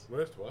first.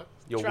 Worst what?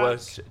 Your Drunk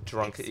worst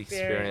drunk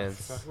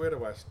experience. Fuck, where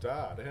do I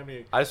start? How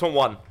many? I just want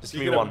one. Just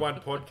give You me could one.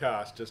 have one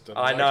podcast just on.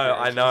 I my know.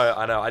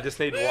 experiences. I just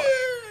need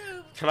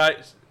one. Can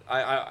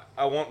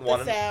I want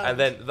one, sound. and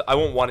then I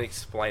want one to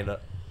explain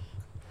it.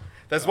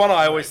 There's one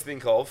I always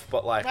think of,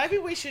 but like Maybe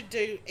we should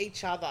do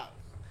each other.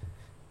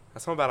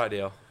 that's not a bad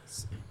idea.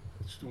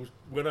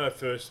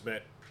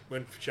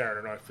 When Sharon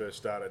and I first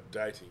started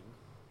dating,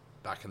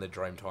 Back in the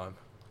dream time.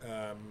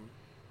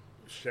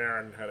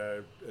 Sharon had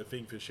a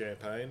thing for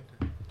champagne.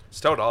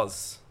 Still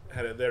does.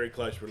 Had a very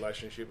close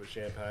relationship with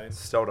champagne.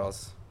 Still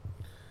does.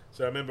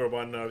 So I remember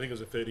one, I think it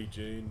was a 30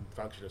 June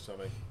function or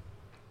something,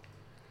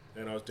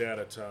 and I was down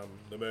at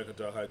the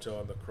Mercantile Hotel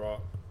on the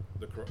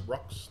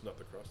Rocks, not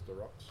the Cross, the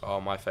Rocks.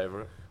 Oh, my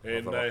favourite.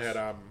 And they had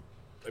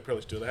they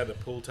probably still, they had the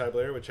pool table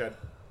area, which had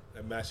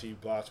a massive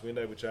glass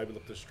window which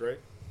overlooked the street.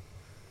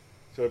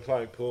 So we're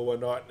playing pool one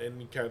night, and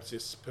in comes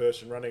this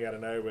person running out of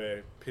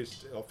nowhere,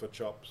 pissed off for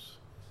chops,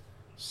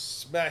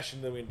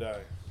 smashing the window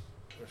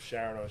of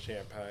Sharon on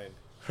champagne.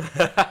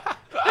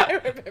 I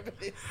remember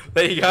this.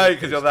 There you go,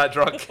 because you're that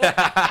drunk.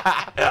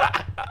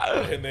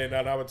 And then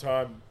another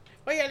time,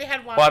 We only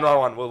had one.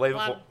 One. We'll leave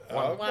One. it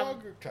for one.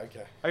 okay.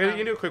 Okay, you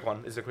can do a quick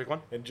one. Is it a quick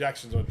one? And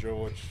Jackson's on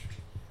George.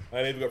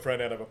 I never got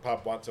thrown out of a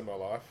pub once in my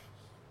life.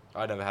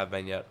 I never have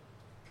been yet.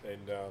 And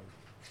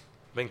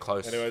Been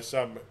close. anyway,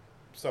 some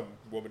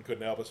woman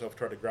couldn't help herself,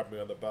 tried to grab me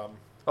on the bum.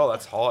 Oh,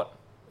 that's hot.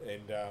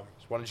 And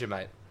What did you,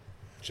 mate?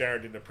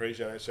 Sharon didn't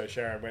appreciate it, so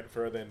Sharon went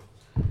for her then.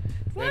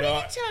 Why And do I-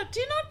 you tell?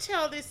 Do not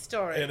tell this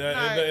story. And, no,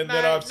 and no,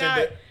 then I've said no,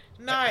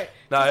 that.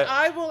 no. No. 'Cause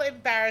I will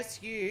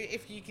embarrass you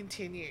if you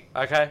continue.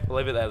 Okay, we'll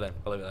leave it there then.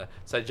 We'll leave it there.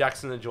 So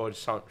Jackson and George,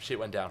 shit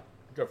went down.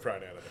 Got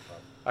thrown out of the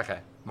pub. Okay,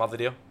 mother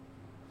deal.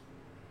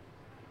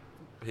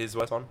 Here's the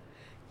worst one.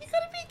 You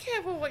gotta be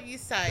careful what you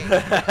say.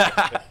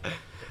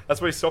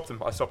 That's where he stopped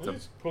him. I stopped him.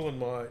 Who's pulling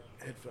my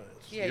headphones?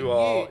 Yeah, You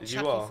are- Chucky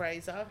you are.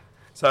 Fraser.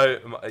 So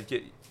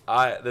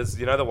there's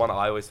the one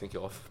I always think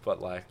of,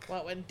 but like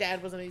What, when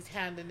Dad was on his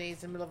hand and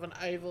knees in the middle of an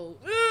oval?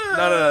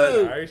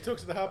 no. No, he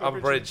talks to the Harbour Harbour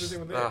Bridge. Bridge.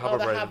 and there. Oh, Oh, Harbour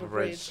the Bridge, Harbour Harbour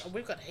Bridge. Bridge. Oh,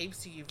 we've got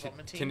heaps of you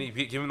vomiting. Can you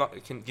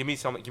give me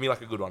something? Give me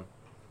like a good one.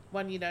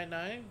 One you don't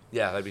know?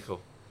 Yeah, that'd be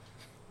cool.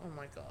 Oh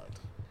my god.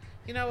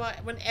 You know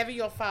what? Whenever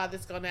your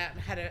father's gone out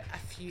and had a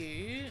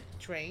few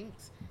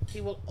drinks,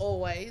 he will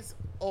always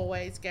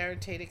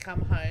guarantee to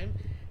come home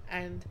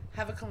and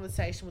have a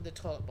conversation with the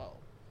toilet bowl.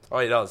 Oh,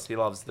 he does. He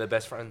loves. They're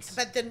best friends.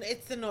 But then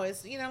it's the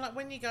noise. You know, like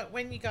when you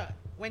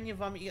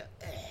vomit, you go.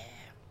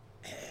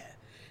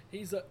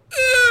 He's like.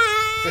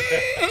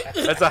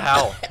 That's a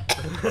howl.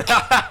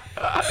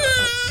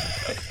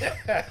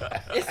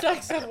 It's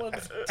like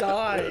someone's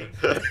dying.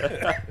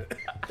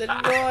 The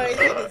noise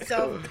in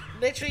itself.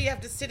 Literally, you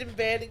have to sit in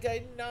bed and go,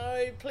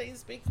 no,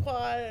 please be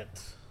quiet.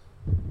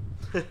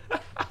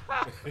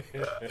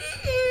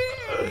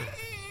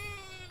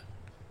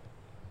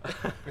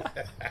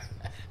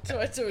 Do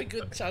I do a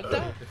good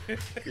chunder?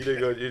 You do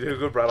good. You do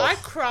good, brother. I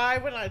cry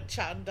when I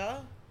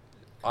chunder.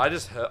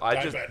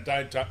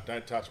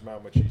 Don't touch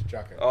Mum when she's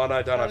chucking. Oh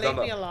no, don't! Oh, I've done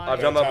leave me that. alone.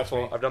 I've done Don't that touch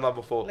before. me. I've done that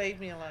before. Leave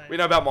me alone. We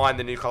know about mine,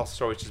 the Newcastle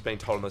story, which has been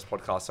told on this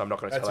podcast, so I'm not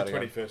going to That's tell a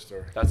that again. 21st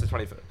story. That's the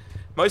 21st.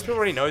 Most people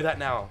already know that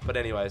now. But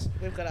anyways,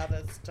 We've got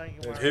others, don't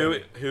you There's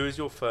worry. who is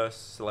your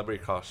first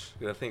celebrity crush?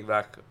 You gotta think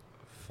back,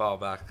 far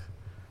back.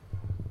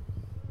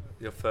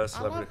 Your first I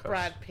celebrity love crush.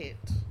 Brad Pitt.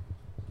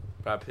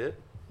 Brad Pitt.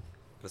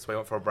 That's why you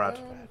went for a Brad.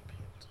 Brad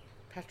Pitt.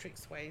 Patrick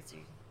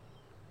Swayze.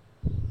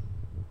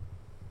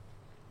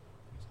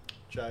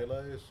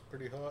 J-Lo's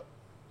pretty hot.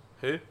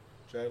 Who?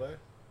 J-Lo.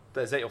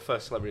 Is that your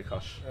first celebrity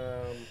crush?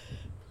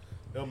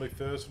 Elle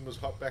McPherson was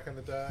hot back in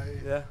the day.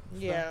 Yeah.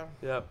 Yeah.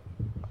 Yeah.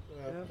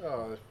 Uh,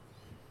 Oh,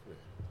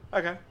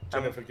 Okay.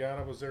 Jennifer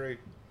Garner was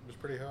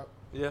pretty hot.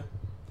 Yeah.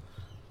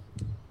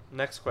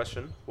 Next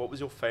question. What is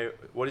your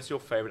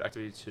favorite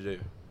activity to do?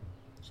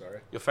 Sorry.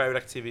 Your favorite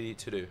activity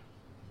to do?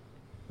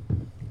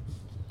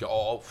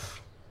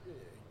 Golf. Yeah,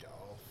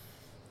 golf.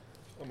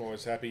 I'm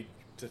always happy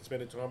to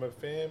spend time with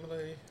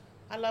family.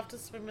 I love to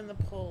swim in the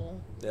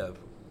pool. Yeah.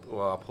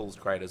 Well, our pool's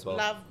great as well.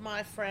 Love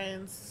my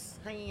friends,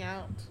 hanging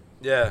out.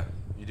 Yeah.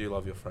 You do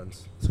love your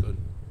friends. It's good.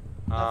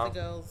 Love the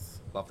girls.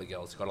 Love the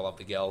girls. Gotta love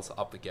the girls.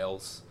 Up the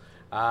girls.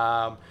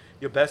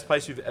 Your best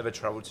place you've ever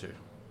travelled to?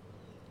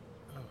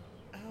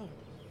 Oh.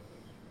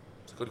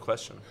 It's a good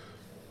question.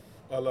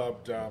 I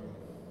loved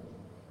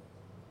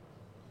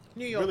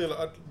New York.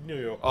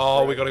 New York.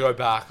 Oh, we gotta go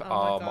back.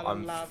 Oh my God, I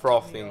I'm loved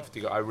frothing New York. to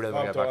go. I really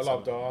want to go I back.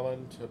 loved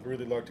Ireland. I'd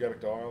really like to go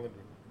back to Ireland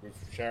with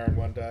Sharon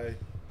one day.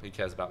 Who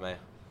cares about me?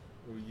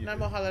 No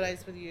more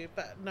holidays with you,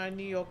 but no,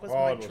 New York was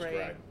Ireland my was dream.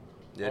 great.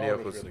 Yeah, Ireland New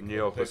York was really New cool.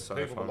 York was so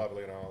People fun. were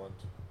lovely in Ireland.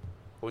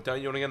 Well,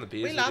 don't you want to get on the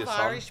beers We with love your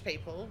son? Irish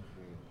people.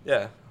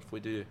 Yeah, if we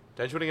do.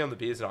 Don't you want to get on the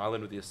beers in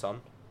Ireland with your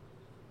son?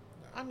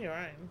 On your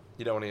own.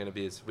 You don't want to get on the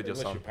beers with your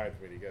Unless son. you paid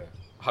for me to go.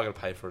 I gotta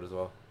pay for it as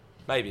well.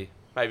 Maybe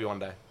one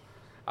day.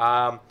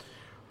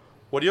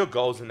 What are your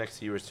goals in the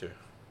next year or two?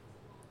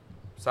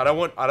 So I don't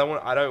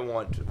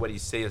want where do you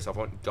see yourself.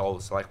 I want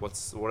goals. Like what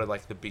are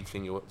like the big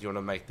thing do you want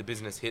to make the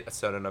business hit a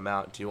certain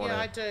amount? Do you want Yeah,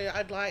 to? I do.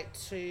 I'd like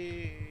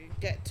to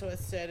get to a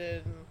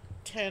certain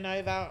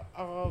turnover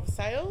of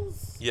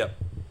sales. Yep.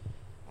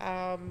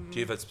 Do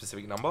you have a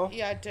specific number?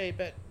 Yeah, I do,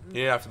 but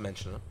You don't have to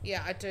mention it.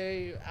 yeah, I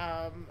do.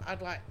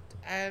 I'd like,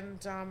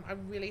 and I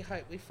really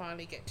hope we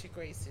finally get to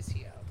Greece this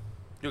year.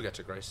 You'll get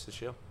to Grace this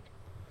year.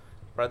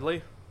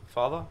 Bradley,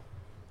 father.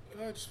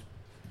 I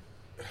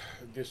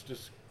guess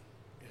just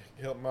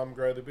help Mum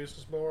grow the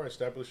business more,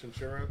 establish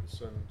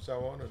insurance, and so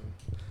on, and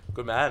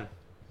Good man.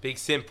 Big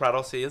simp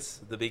Prados is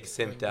the big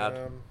simp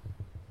dad.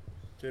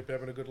 Keep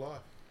having a good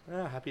life.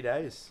 Yeah, happy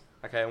days.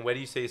 Okay, and where do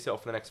you see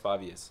yourself for the next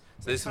 5 years?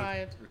 So this is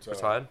Retired.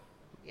 retired.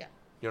 Yeah.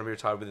 You want to be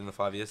retired within the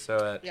 5 years?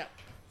 So at Yeah.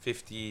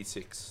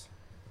 56.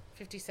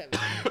 57.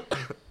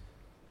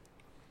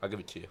 I'll give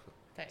it to you.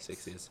 Thanks.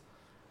 6 years.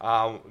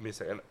 Give me a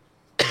second.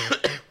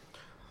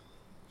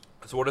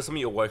 So what are some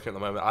of your working at the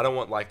moment? I don't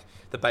want like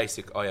the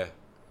basic. Oh yeah,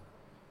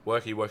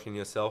 work. Are you working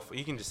yourself?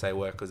 You can just say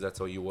work because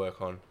that's all you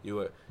work on. You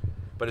work.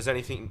 But is there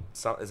anything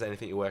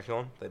you're working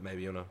on that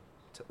maybe you wanna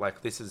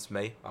like? This is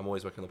me. I'm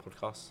always working on the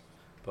podcast.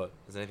 But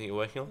is there anything you're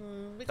working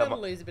on? We That gotta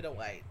mi- lose a bit of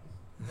weight.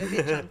 We're a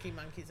bit chunky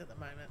monkeys at the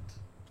moment.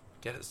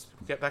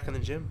 Get back in the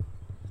gym.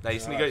 No, you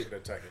just I'm need to just go.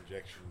 going to take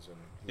injections.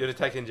 You're gonna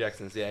take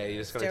injections. Yeah,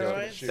 you're just gonna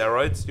Steroids? do it.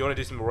 Steroids. You want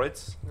to do some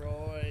roids?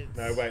 Right.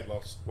 No, weight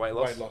loss. Weight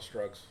loss? Weight loss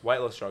drugs. Weight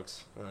loss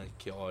drugs. Oh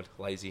God,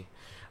 lazy.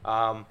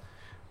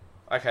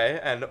 Okay,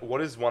 and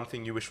what is one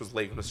thing you wish was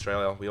legal in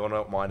Australia? We all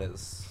know what mine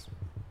is.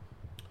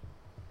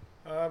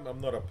 I'm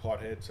not a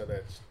pothead, so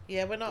that's...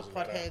 Yeah, we're not Doesn't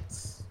matter.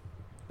 potheads.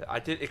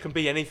 It can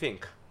be anything.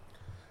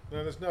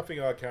 No, there's nothing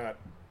I can't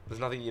There's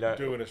nothing you don't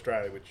do in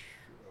Australia which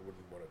I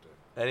wouldn't want to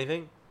do.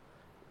 Anything.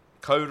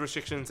 Code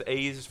restrictions,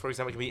 ease, for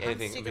example, it can be I'm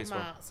anything. sick It can of be small.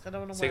 masks. I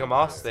don't want to Sick wear of a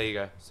masks. mask. There you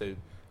go. So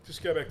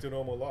Just go back to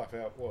normal life, how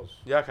it was.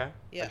 yeah, okay.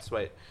 Yeah. That's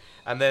sweet.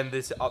 And then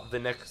this the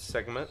next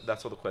segment.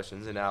 That's all the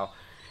questions. And now,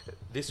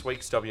 this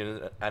week's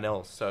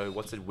W&L. So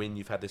what's a win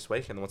you've had this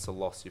week, and what's a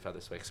loss you've had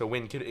this week? So a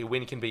win can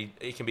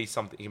be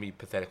something. It can be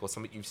pathetic, or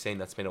something you've seen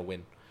that's been a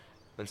win,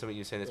 and something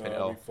you've seen that's been We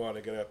L.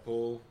 finally got our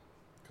pool.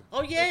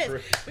 Oh yes,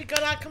 we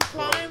got our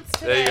compliance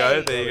today. There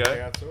you go. There you Got a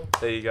go. council.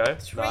 There you go.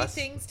 Three Nice.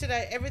 things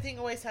today. Everything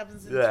always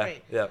happens in Yeah.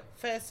 three. Yeah.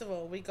 First of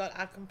all, we got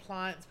our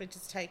compliance, which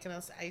has taken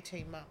us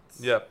 18 months.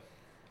 Yep.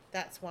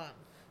 That's one.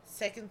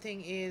 Second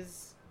thing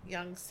is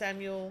young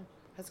Samuel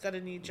has got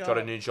a new job. Got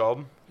a new job.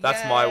 Yay.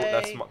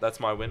 That's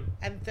my win.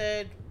 And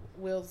third,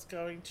 Will's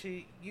going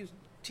to UT.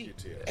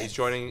 UTS. He's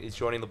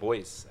joining the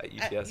boys at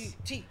UTS.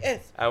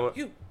 UTS. And what-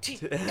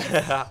 UTS.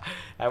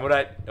 and and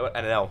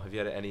an L. Have you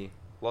had any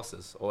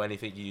losses or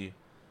anything you?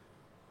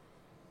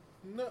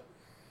 No.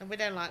 And we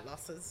don't like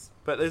losses.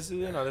 But there's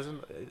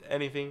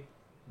anything.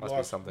 Must be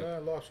Life- something. No,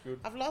 life's good.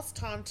 I've lost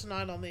time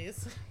tonight on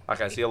this.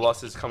 Okay, so your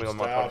loss is coming on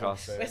my Starving, podcast.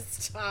 so- We're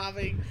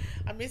starving.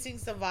 I'm missing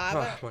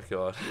Survivor. Oh my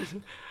god.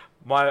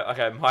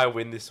 My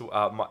win this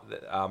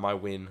my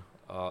win.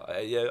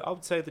 Yeah, I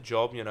would say the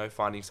job.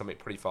 Finding something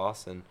pretty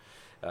fast, and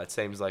it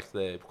seems like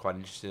they're quite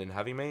interested in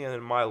having me. And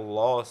then my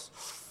loss.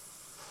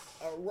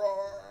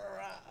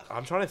 Aurora.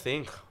 I'm trying to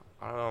think.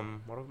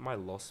 What have my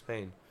loss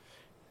been?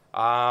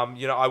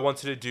 I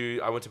wanted to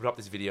put up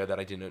this video that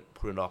I didn't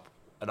put it up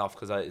enough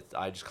because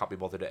I just can't be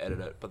bothered to edit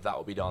it. But that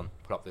will be done.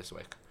 Put up this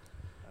week.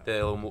 the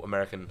little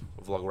American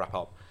vlog wrap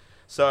up.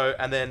 So,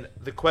 and then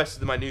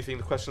my new thing,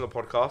 the question of the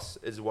podcast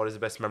is, what is the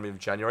best memory of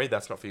January?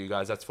 That's not for you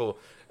guys. That's for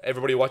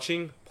everybody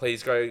watching.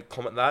 Please go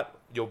comment that,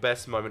 your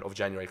best moment of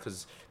January,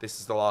 because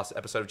this is the last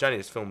episode of January.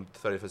 It's filmed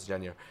 31st of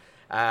January.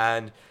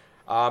 And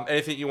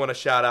anything you want to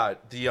shout out?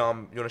 You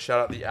want to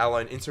shout out the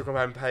Our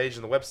Instagram page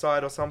and the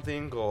website or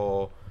something,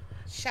 or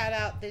shout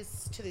out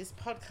to this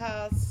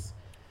podcast.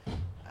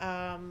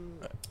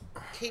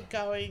 Keep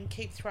going,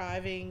 keep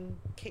thriving,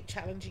 keep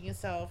challenging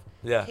yourself.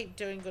 Yeah. Keep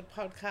doing good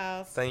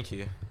podcasts. Thank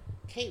you.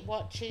 Keep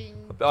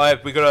watching.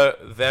 We got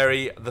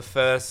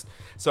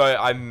so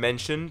I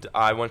mentioned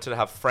I wanted to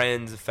have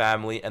friends,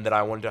 family, and that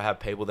I wanted to have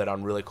people that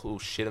done really cool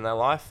shit in their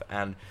life.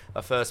 And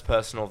the first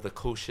person of the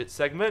cool shit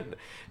segment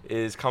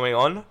is coming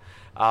on.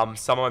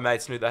 Some of my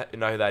mates know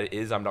who that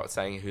is. I'm not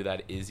saying who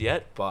that is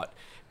yet, but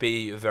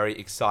be very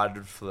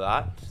excited for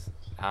that.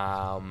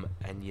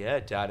 And yeah,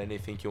 Dad,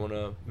 anything you want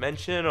to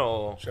mention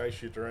or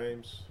chase your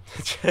dreams?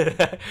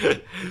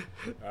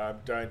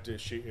 Don't do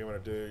shit you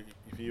want to do.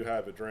 If you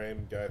have a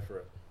dream, go for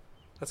it.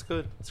 That's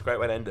good. It's a great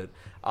way to end it.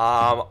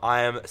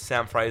 I am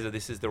Sam Fraser.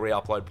 This is the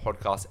Reupload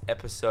podcast,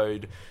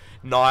 episode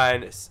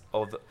 9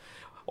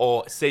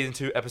 or season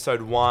 2,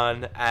 episode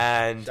 1.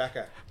 And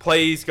Daka.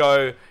 Please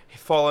go watch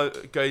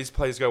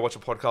a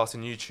podcast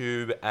on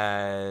YouTube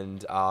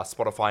and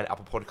Spotify and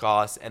Apple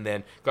Podcasts, and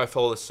then go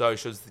follow the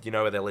socials. You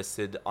know where they're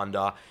listed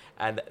under.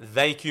 And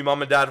thank you,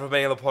 Mum and Dad, for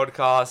being on the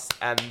podcast.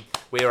 And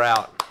we're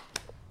out.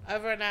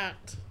 Over and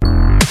out.